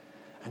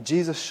 And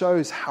Jesus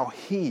shows how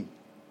he,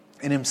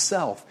 in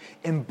himself,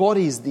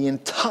 embodies the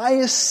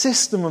entire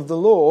system of the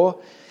law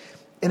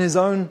in his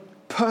own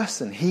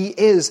person. He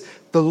is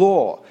the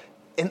law.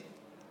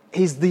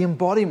 He's the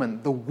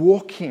embodiment, the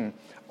walking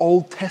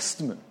Old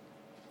Testament.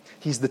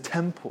 He's the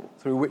temple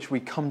through which we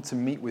come to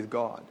meet with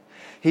God.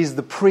 He's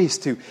the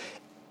priest who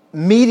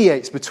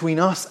mediates between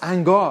us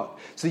and God.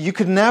 So you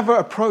could never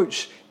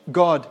approach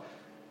God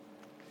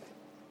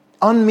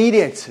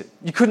unmediated.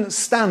 You couldn't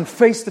stand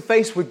face to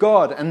face with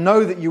God and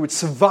know that you would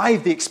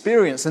survive the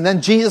experience. And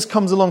then Jesus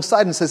comes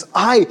alongside and says,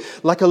 I,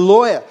 like a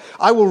lawyer,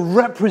 I will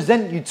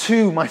represent you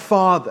to my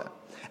Father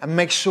and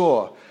make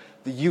sure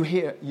that you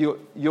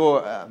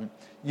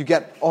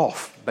get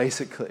off,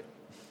 basically.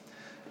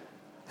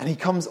 And he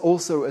comes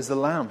also as the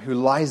lamb who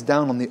lies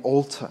down on the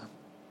altar.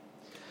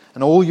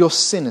 And all your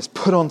sin is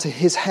put onto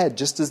his head,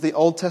 just as the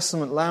Old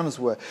Testament lambs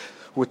were.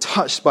 were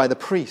touched by the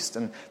priest,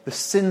 and the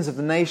sins of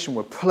the nation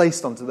were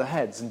placed onto the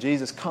heads. And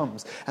Jesus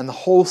comes, and the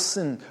whole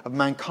sin of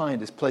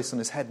mankind is placed on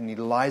his head, and he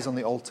lies on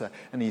the altar,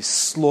 and he's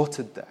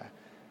slaughtered there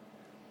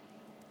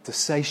to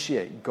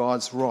satiate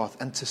God's wrath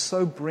and to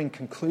so bring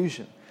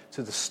conclusion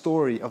to the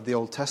story of the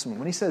Old Testament.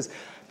 When he says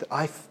that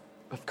I've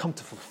come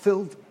to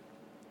fulfill them,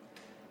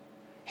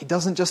 he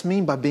doesn't just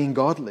mean by being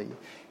godly.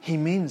 He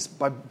means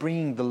by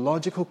bringing the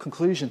logical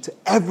conclusion to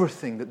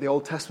everything that the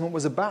Old Testament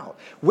was about.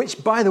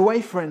 Which, by the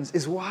way, friends,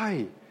 is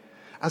why,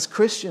 as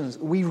Christians,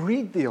 we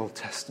read the Old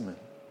Testament.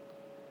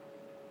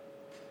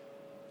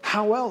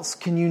 How else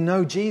can you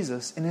know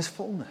Jesus in his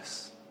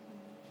fullness?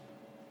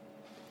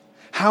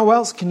 How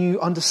else can you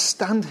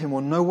understand him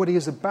or know what he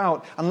is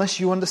about unless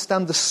you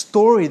understand the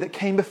story that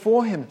came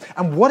before him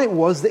and what it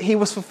was that he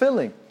was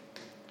fulfilling?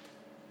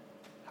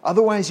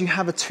 Otherwise, you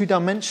have a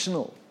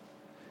two-dimensional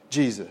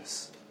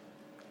Jesus.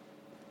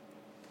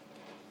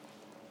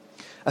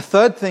 A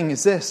third thing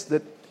is this,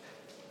 that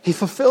he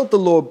fulfilled the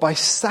law by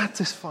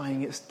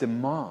satisfying its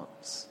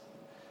demands.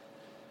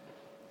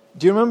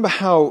 Do you remember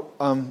how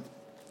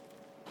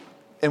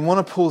in one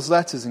of Paul's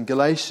letters in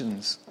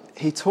Galatians,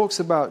 he talks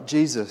about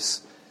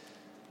Jesus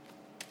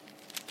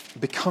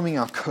becoming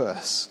our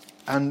curse?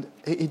 And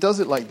he does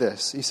it like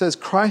this. He says,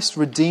 Christ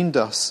redeemed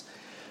us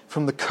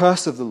from the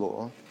curse of the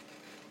law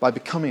by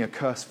becoming a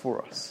curse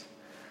for us.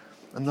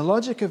 And the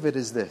logic of it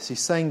is this. He's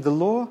saying the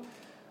law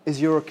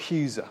is your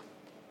accuser.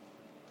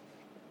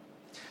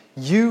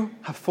 You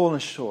have fallen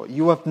short.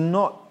 You have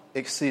not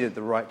exceeded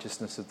the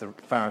righteousness of the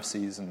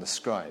Pharisees and the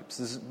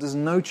scribes. There's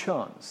no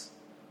chance.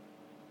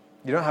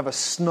 You don't have a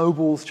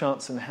snowball's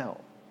chance in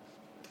hell.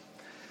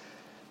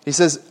 He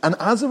says, and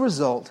as a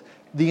result,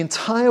 the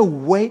entire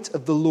weight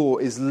of the law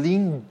is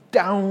leaned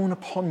down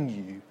upon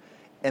you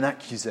in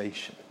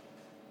accusation.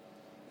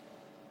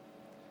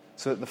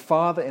 So that the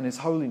Father in his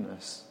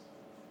holiness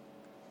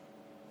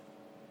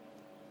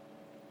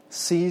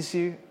sees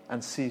you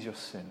and sees your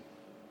sin.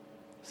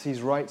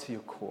 Sees right to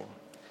your core.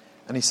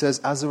 And he says,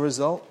 as a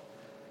result,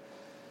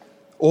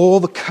 all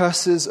the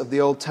curses of the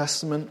Old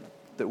Testament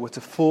that were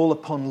to fall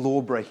upon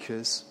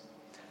lawbreakers,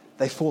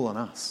 they fall on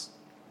us.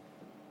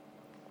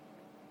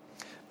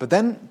 But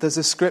then there's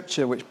a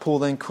scripture which Paul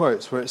then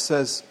quotes where it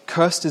says,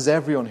 cursed is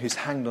everyone who's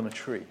hanged on a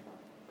tree.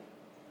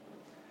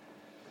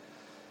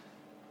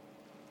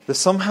 That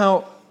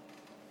somehow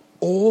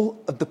all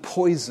of the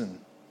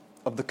poison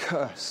of the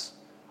curse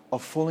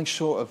of falling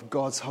short of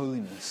God's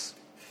holiness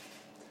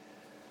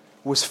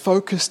was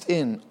focused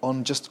in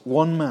on just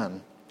one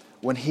man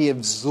when he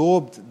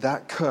absorbed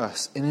that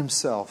curse in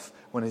himself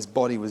when his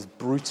body was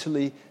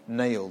brutally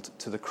nailed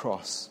to the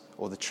cross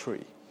or the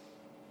tree.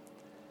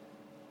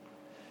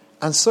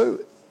 And so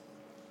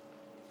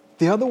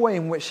the other way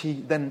in which he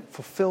then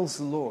fulfills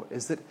the law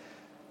is that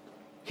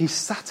he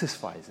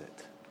satisfies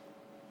it.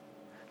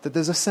 That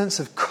there's a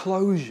sense of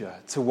closure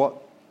to what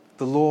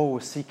the law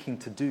was seeking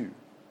to do.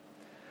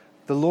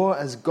 The law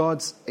as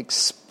God's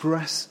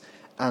express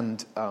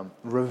and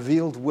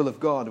revealed will of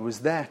God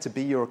was there to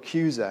be your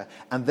accuser,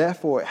 and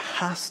therefore it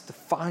has to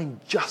find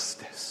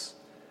justice.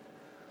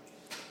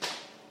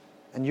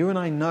 And you and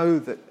I know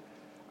that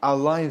our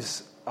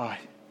lives are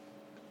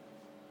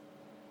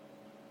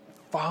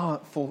far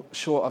fall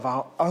short of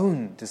our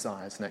own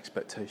desires and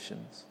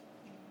expectations.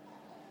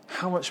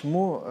 How much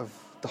more of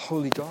the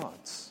holy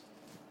God's?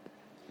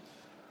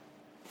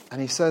 And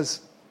he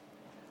says,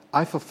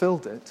 I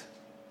fulfilled it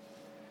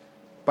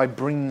by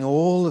bringing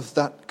all of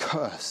that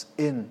curse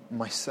in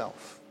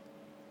myself,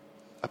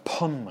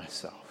 upon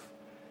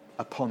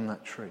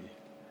that tree.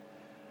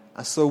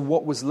 And so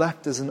what was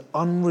left as an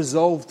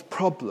unresolved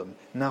problem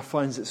now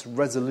finds its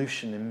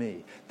resolution in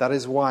me. That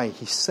is why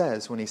he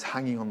says when he's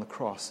hanging on the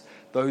cross,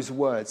 those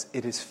words,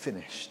 it is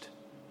finished.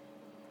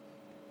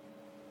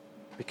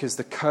 Because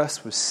the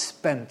curse was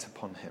spent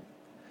upon him.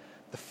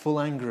 The full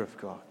anger of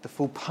God, the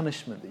full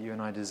punishment that you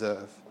and I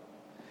deserve.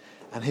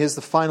 And here's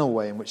the final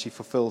way in which he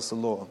fulfills the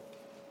law.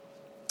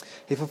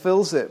 He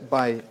fulfills it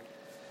by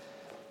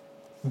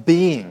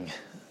being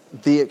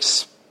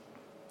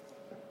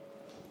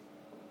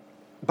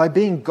by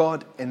being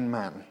God in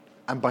man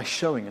and by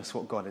showing us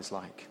what God is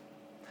like.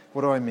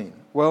 What do I mean?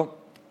 Well,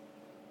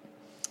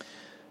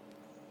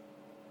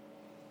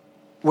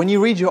 when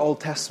you read your Old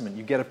Testament,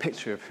 you get a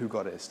picture of who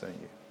God is, don't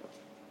you?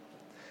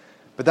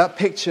 But that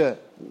picture,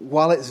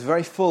 while it's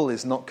very full,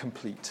 is not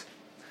complete.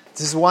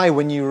 This is why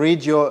when you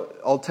read your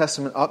Old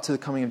Testament up to the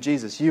coming of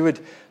Jesus, you would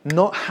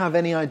not have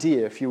any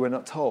idea if you were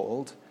not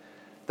told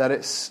that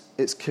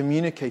it's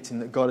communicating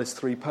that God is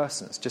three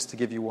persons, just to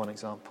give you one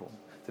example.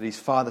 That he's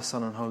Father,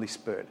 Son, and Holy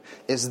Spirit.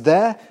 It's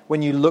there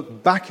when you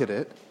look back at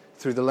it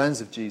through the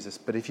lens of Jesus,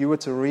 but if you were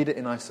to read it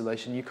in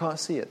isolation, you can't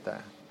see it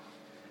there.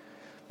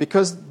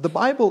 Because the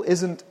Bible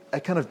isn't a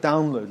kind of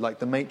download like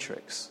the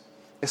Matrix.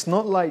 It's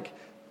not like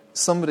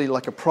somebody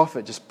like a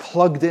prophet just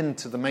plugged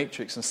into the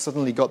Matrix and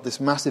suddenly got this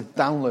massive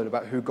download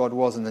about who God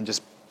was and then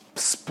just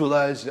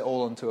splurged it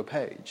all onto a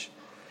page.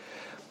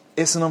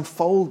 It's an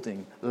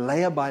unfolding,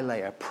 layer by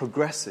layer,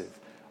 progressive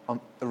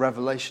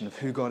revelation of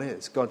who God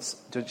is. God's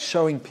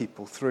showing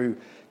people through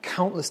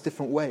countless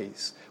different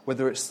ways,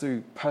 whether it's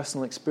through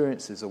personal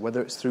experiences or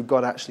whether it's through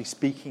God actually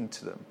speaking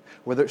to them,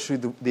 whether it's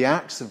through the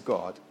acts of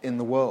God in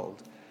the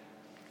world,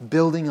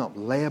 building up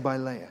layer by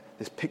layer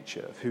this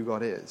picture of who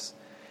God is.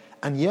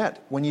 And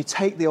yet, when you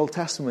take the Old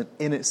Testament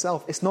in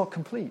itself, it's not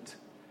complete.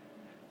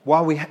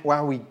 While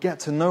we get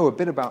to know a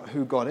bit about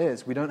who God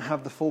is, we don't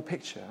have the full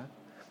picture.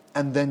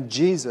 And then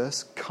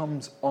Jesus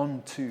comes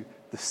onto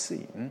the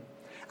scene,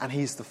 and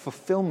he's the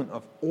fulfillment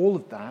of all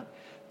of that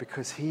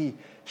because he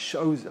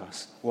shows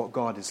us what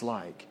God is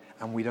like,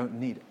 and we don't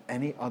need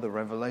any other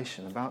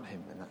revelation about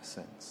him in that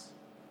sense.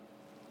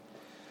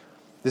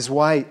 This is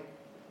why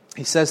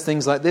he says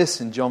things like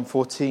this in John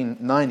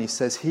 14:9. He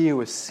says, "He who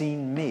has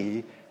seen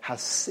me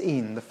has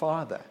seen the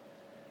Father."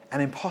 An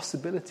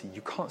impossibility.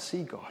 You can't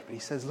see God, but he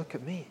says, look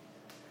at me.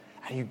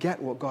 And you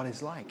get what God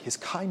is like. His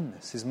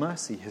kindness, his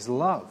mercy, his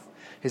love,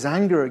 his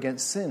anger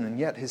against sin, and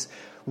yet his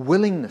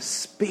willingness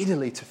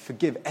speedily to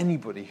forgive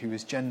anybody who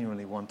is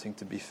genuinely wanting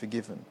to be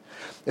forgiven.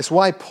 It's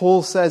why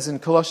Paul says in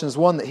Colossians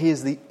 1 that he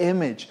is the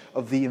image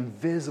of the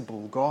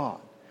invisible God.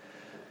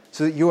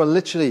 So that you are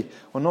literally,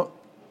 well, not,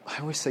 I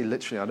always say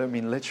literally, I don't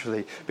mean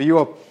literally, but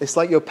it's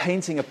like you're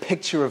painting a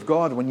picture of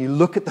God when you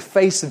look at the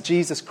face of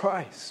Jesus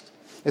Christ.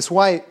 It's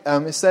why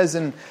it says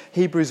in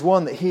Hebrews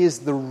 1 that he is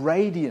the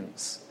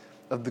radiance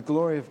of the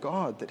glory of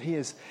God, that he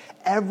is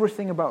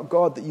everything about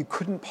God that you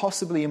couldn't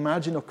possibly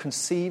imagine or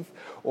conceive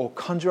or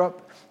conjure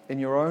up in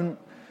your own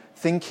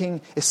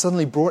thinking is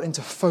suddenly brought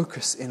into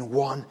focus in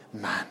one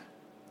man.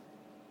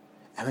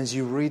 And as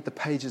you read the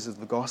pages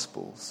of the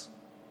Gospels,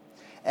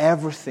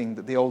 everything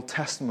that the Old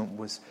Testament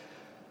was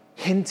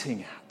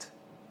hinting at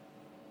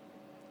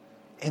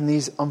in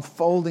these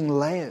unfolding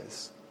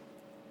layers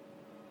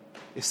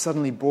is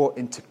suddenly brought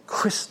into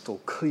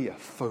crystal clear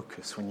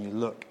focus when you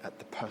look at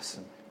the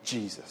person,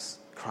 Jesus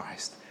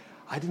Christ.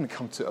 I didn't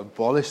come to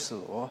abolish the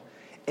law.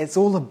 It's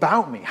all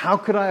about me. How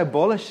could I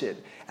abolish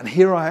it? And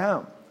here I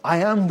am. I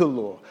am the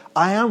law.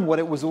 I am what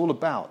it was all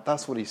about.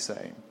 That's what he's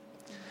saying.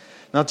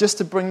 Now, just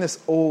to bring this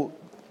all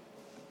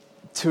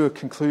to a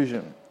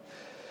conclusion,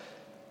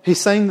 he's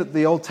saying that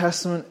the Old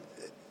Testament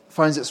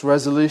finds its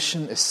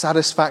resolution, its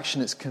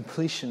satisfaction, its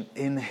completion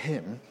in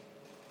him.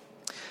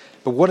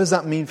 But what does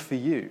that mean for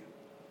you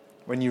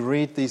when you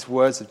read these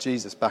words of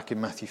Jesus back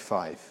in Matthew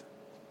 5?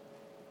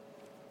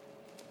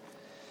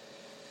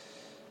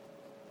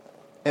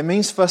 It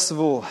means, first of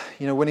all,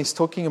 when he's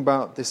talking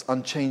about this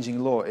unchanging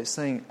law, it's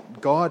saying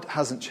God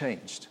hasn't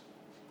changed.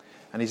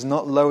 And he's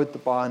not lowered the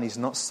bar and he's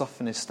not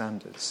softened his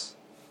standards.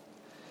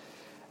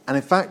 And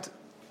in fact,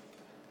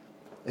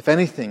 if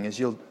anything, as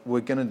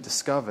we're going to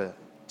discover,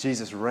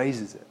 Jesus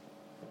raises it.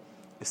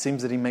 It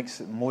seems that he makes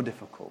it more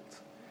difficult.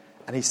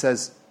 And he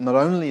says, not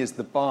only is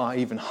the bar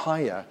even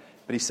higher,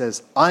 but he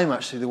says, I'm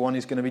actually the one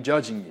who's going to be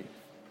judging you.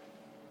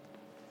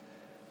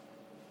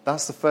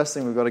 That's the first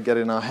thing we've got to get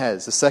in our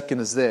heads. The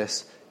second is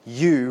this: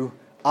 you,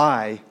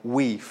 I,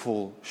 we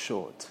fall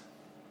short.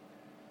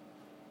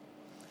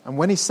 And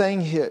when he's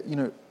saying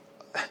here,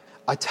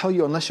 I tell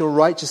you, unless your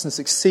righteousness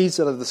exceeds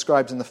that of the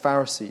scribes and the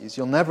Pharisees,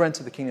 you'll never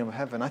enter the kingdom of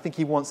heaven. I think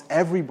he wants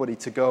everybody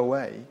to go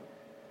away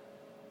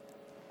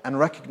and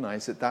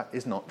recognize that that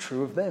is not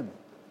true of them.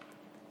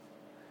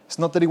 It's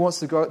not that he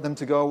wants them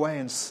to go away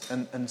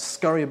and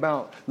scurry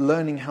about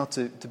learning how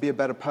to be a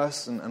better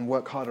person and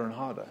work harder and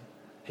harder.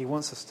 He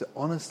wants us to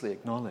honestly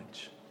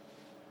acknowledge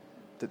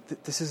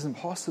that this isn't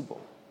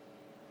possible.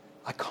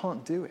 I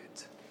can't do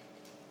it.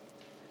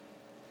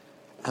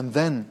 And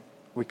then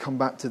we come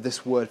back to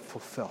this word,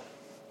 fulfill.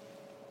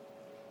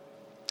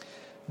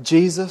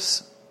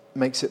 Jesus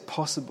makes it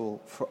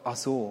possible for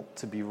us all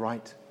to be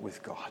right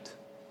with God.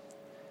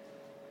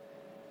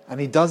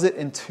 And he does it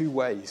in two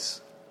ways.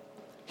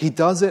 He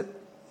does it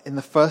in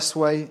the first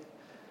way,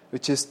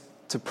 which is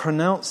to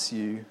pronounce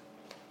you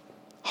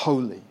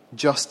holy,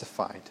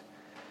 justified.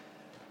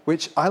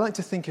 Which I like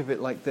to think of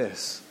it like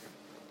this.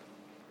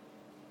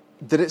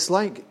 That it's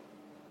like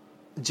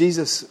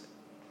Jesus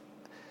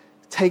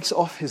takes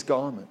off his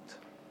garment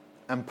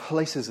and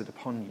places it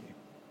upon you.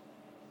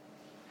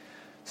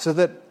 So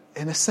that,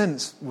 in a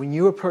sense, when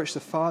you approach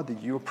the Father,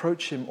 you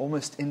approach him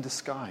almost in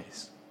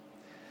disguise.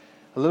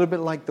 A little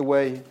bit like the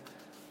way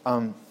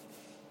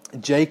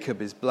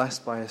Jacob is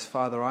blessed by his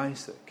father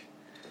Isaac.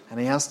 And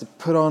he has to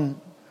put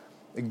on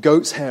a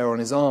goat's hair on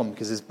his arm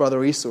because his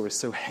brother Esau is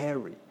so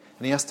hairy.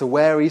 And he has to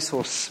wear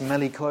Esau's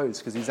smelly clothes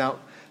because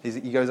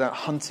he goes out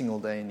hunting all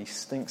day and he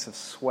stinks of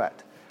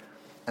sweat.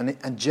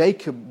 And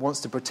Jacob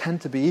wants to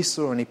pretend to be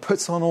Esau, and he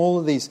puts on all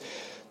of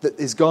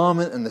his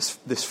garment and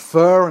this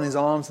fur on his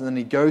arms, and then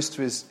he goes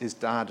to his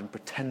dad and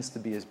pretends to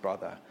be his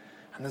brother.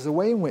 And there's a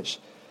way in which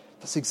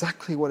that's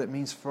exactly what it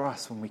means for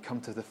us when we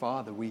come to the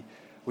Father. We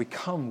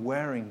come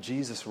wearing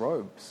Jesus'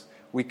 robes.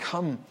 We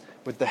come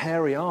with the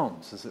hairy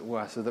arms, as it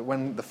were, so that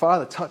when the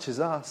Father touches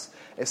us,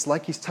 it's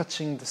like he's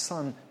touching the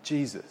Son,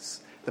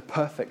 Jesus, the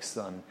perfect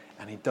Son,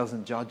 and he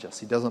doesn't judge us.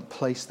 He doesn't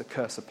place the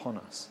curse upon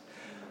us.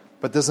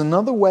 But there's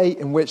another way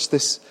in which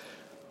this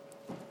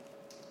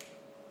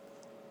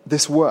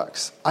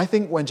works. I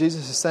think when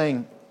Jesus is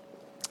saying,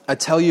 I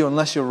tell you,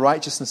 unless your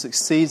righteousness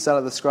exceeds that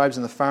of the scribes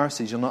and the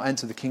Pharisees, you'll not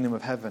enter the kingdom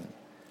of heaven.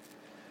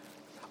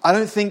 I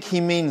don't think he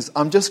means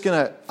I'm just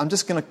gonna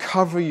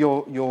cover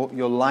your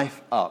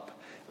life up,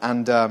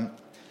 and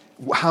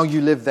how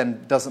you live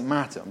then doesn't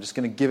matter. I'm just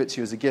going to give it to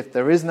you as a gift.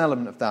 There is an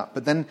element of that.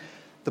 But then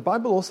the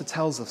Bible also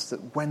tells us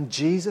that when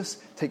Jesus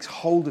takes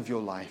hold of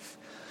your life,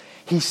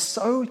 he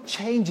so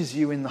changes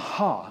you in the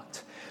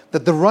heart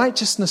that the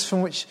righteousness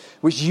from which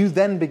you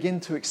then begin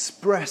to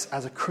express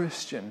as a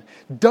Christian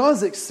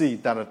does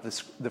exceed that of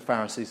the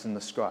Pharisees and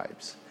the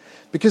scribes.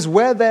 Because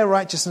where their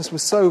righteousness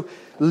was so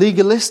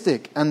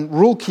legalistic and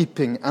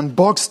rule-keeping and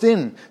boxed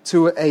in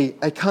to a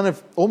kind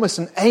of almost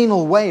an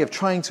anal way of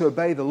trying to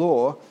obey the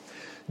law,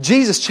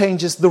 Jesus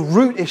changes the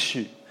root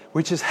issue,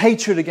 which is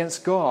hatred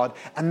against God,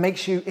 and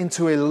makes you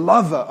into a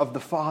lover of the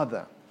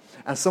Father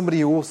and somebody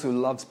who also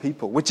loves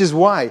people. Which is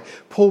why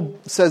Paul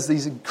says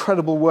these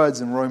incredible words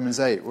in Romans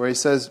 8, where he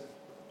says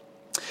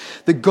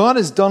that God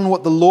has done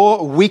what the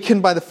law,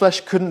 weakened by the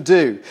flesh, couldn't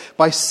do.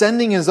 By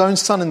sending his own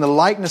Son in the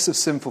likeness of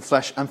sinful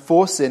flesh, and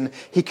for sin,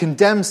 he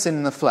condemned sin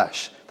in the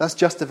flesh. That's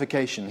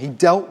justification. He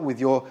dealt with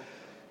your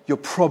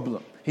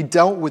problem. He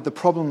dealt with the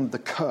problem of the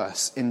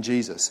curse in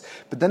Jesus.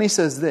 But then he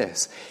says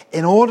this,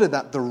 in order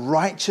that the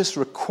righteous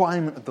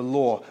requirement of the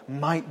law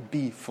might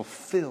be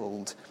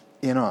fulfilled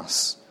in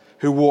us,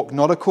 who walk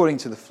not according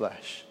to the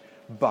flesh,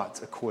 but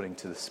according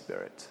to the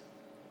Spirit.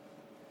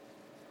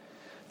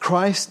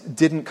 Christ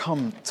didn't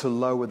come to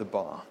lower the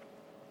bar.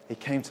 He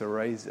came to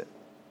raise it.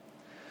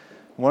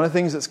 One of the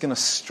things that's going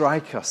to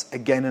strike us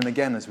again and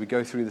again as we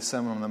go through the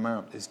Sermon on the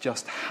Mount is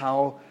just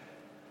how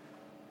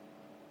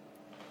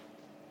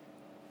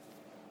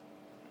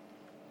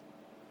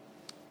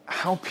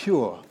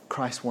pure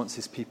Christ wants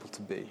his people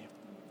to be.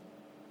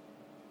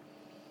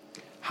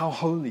 How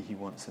holy he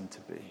wants them to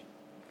be.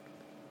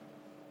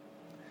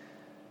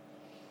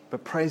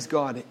 But praise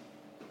God,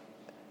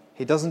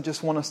 he doesn't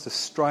just want us to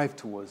strive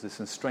towards this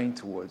and strain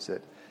towards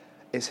it.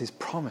 It's his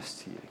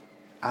promise to you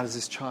as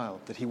his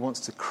child that he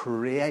wants to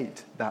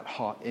create that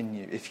heart in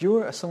you. If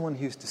you're someone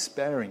who's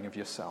despairing of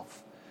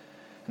yourself,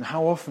 and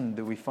how often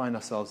do we find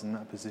ourselves in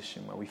that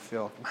position where we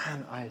feel,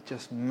 man, I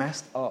just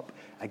messed up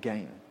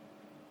again.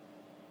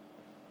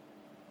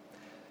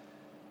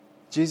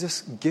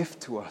 Jesus'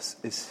 gift to us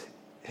is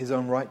his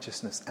own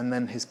righteousness, and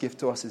then his gift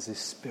to us is his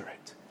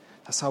Spirit.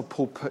 That's how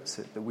Paul puts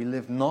it, that we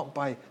live not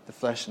by the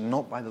flesh and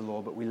not by the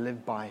law, but we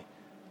live by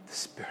the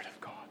Spirit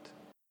of God.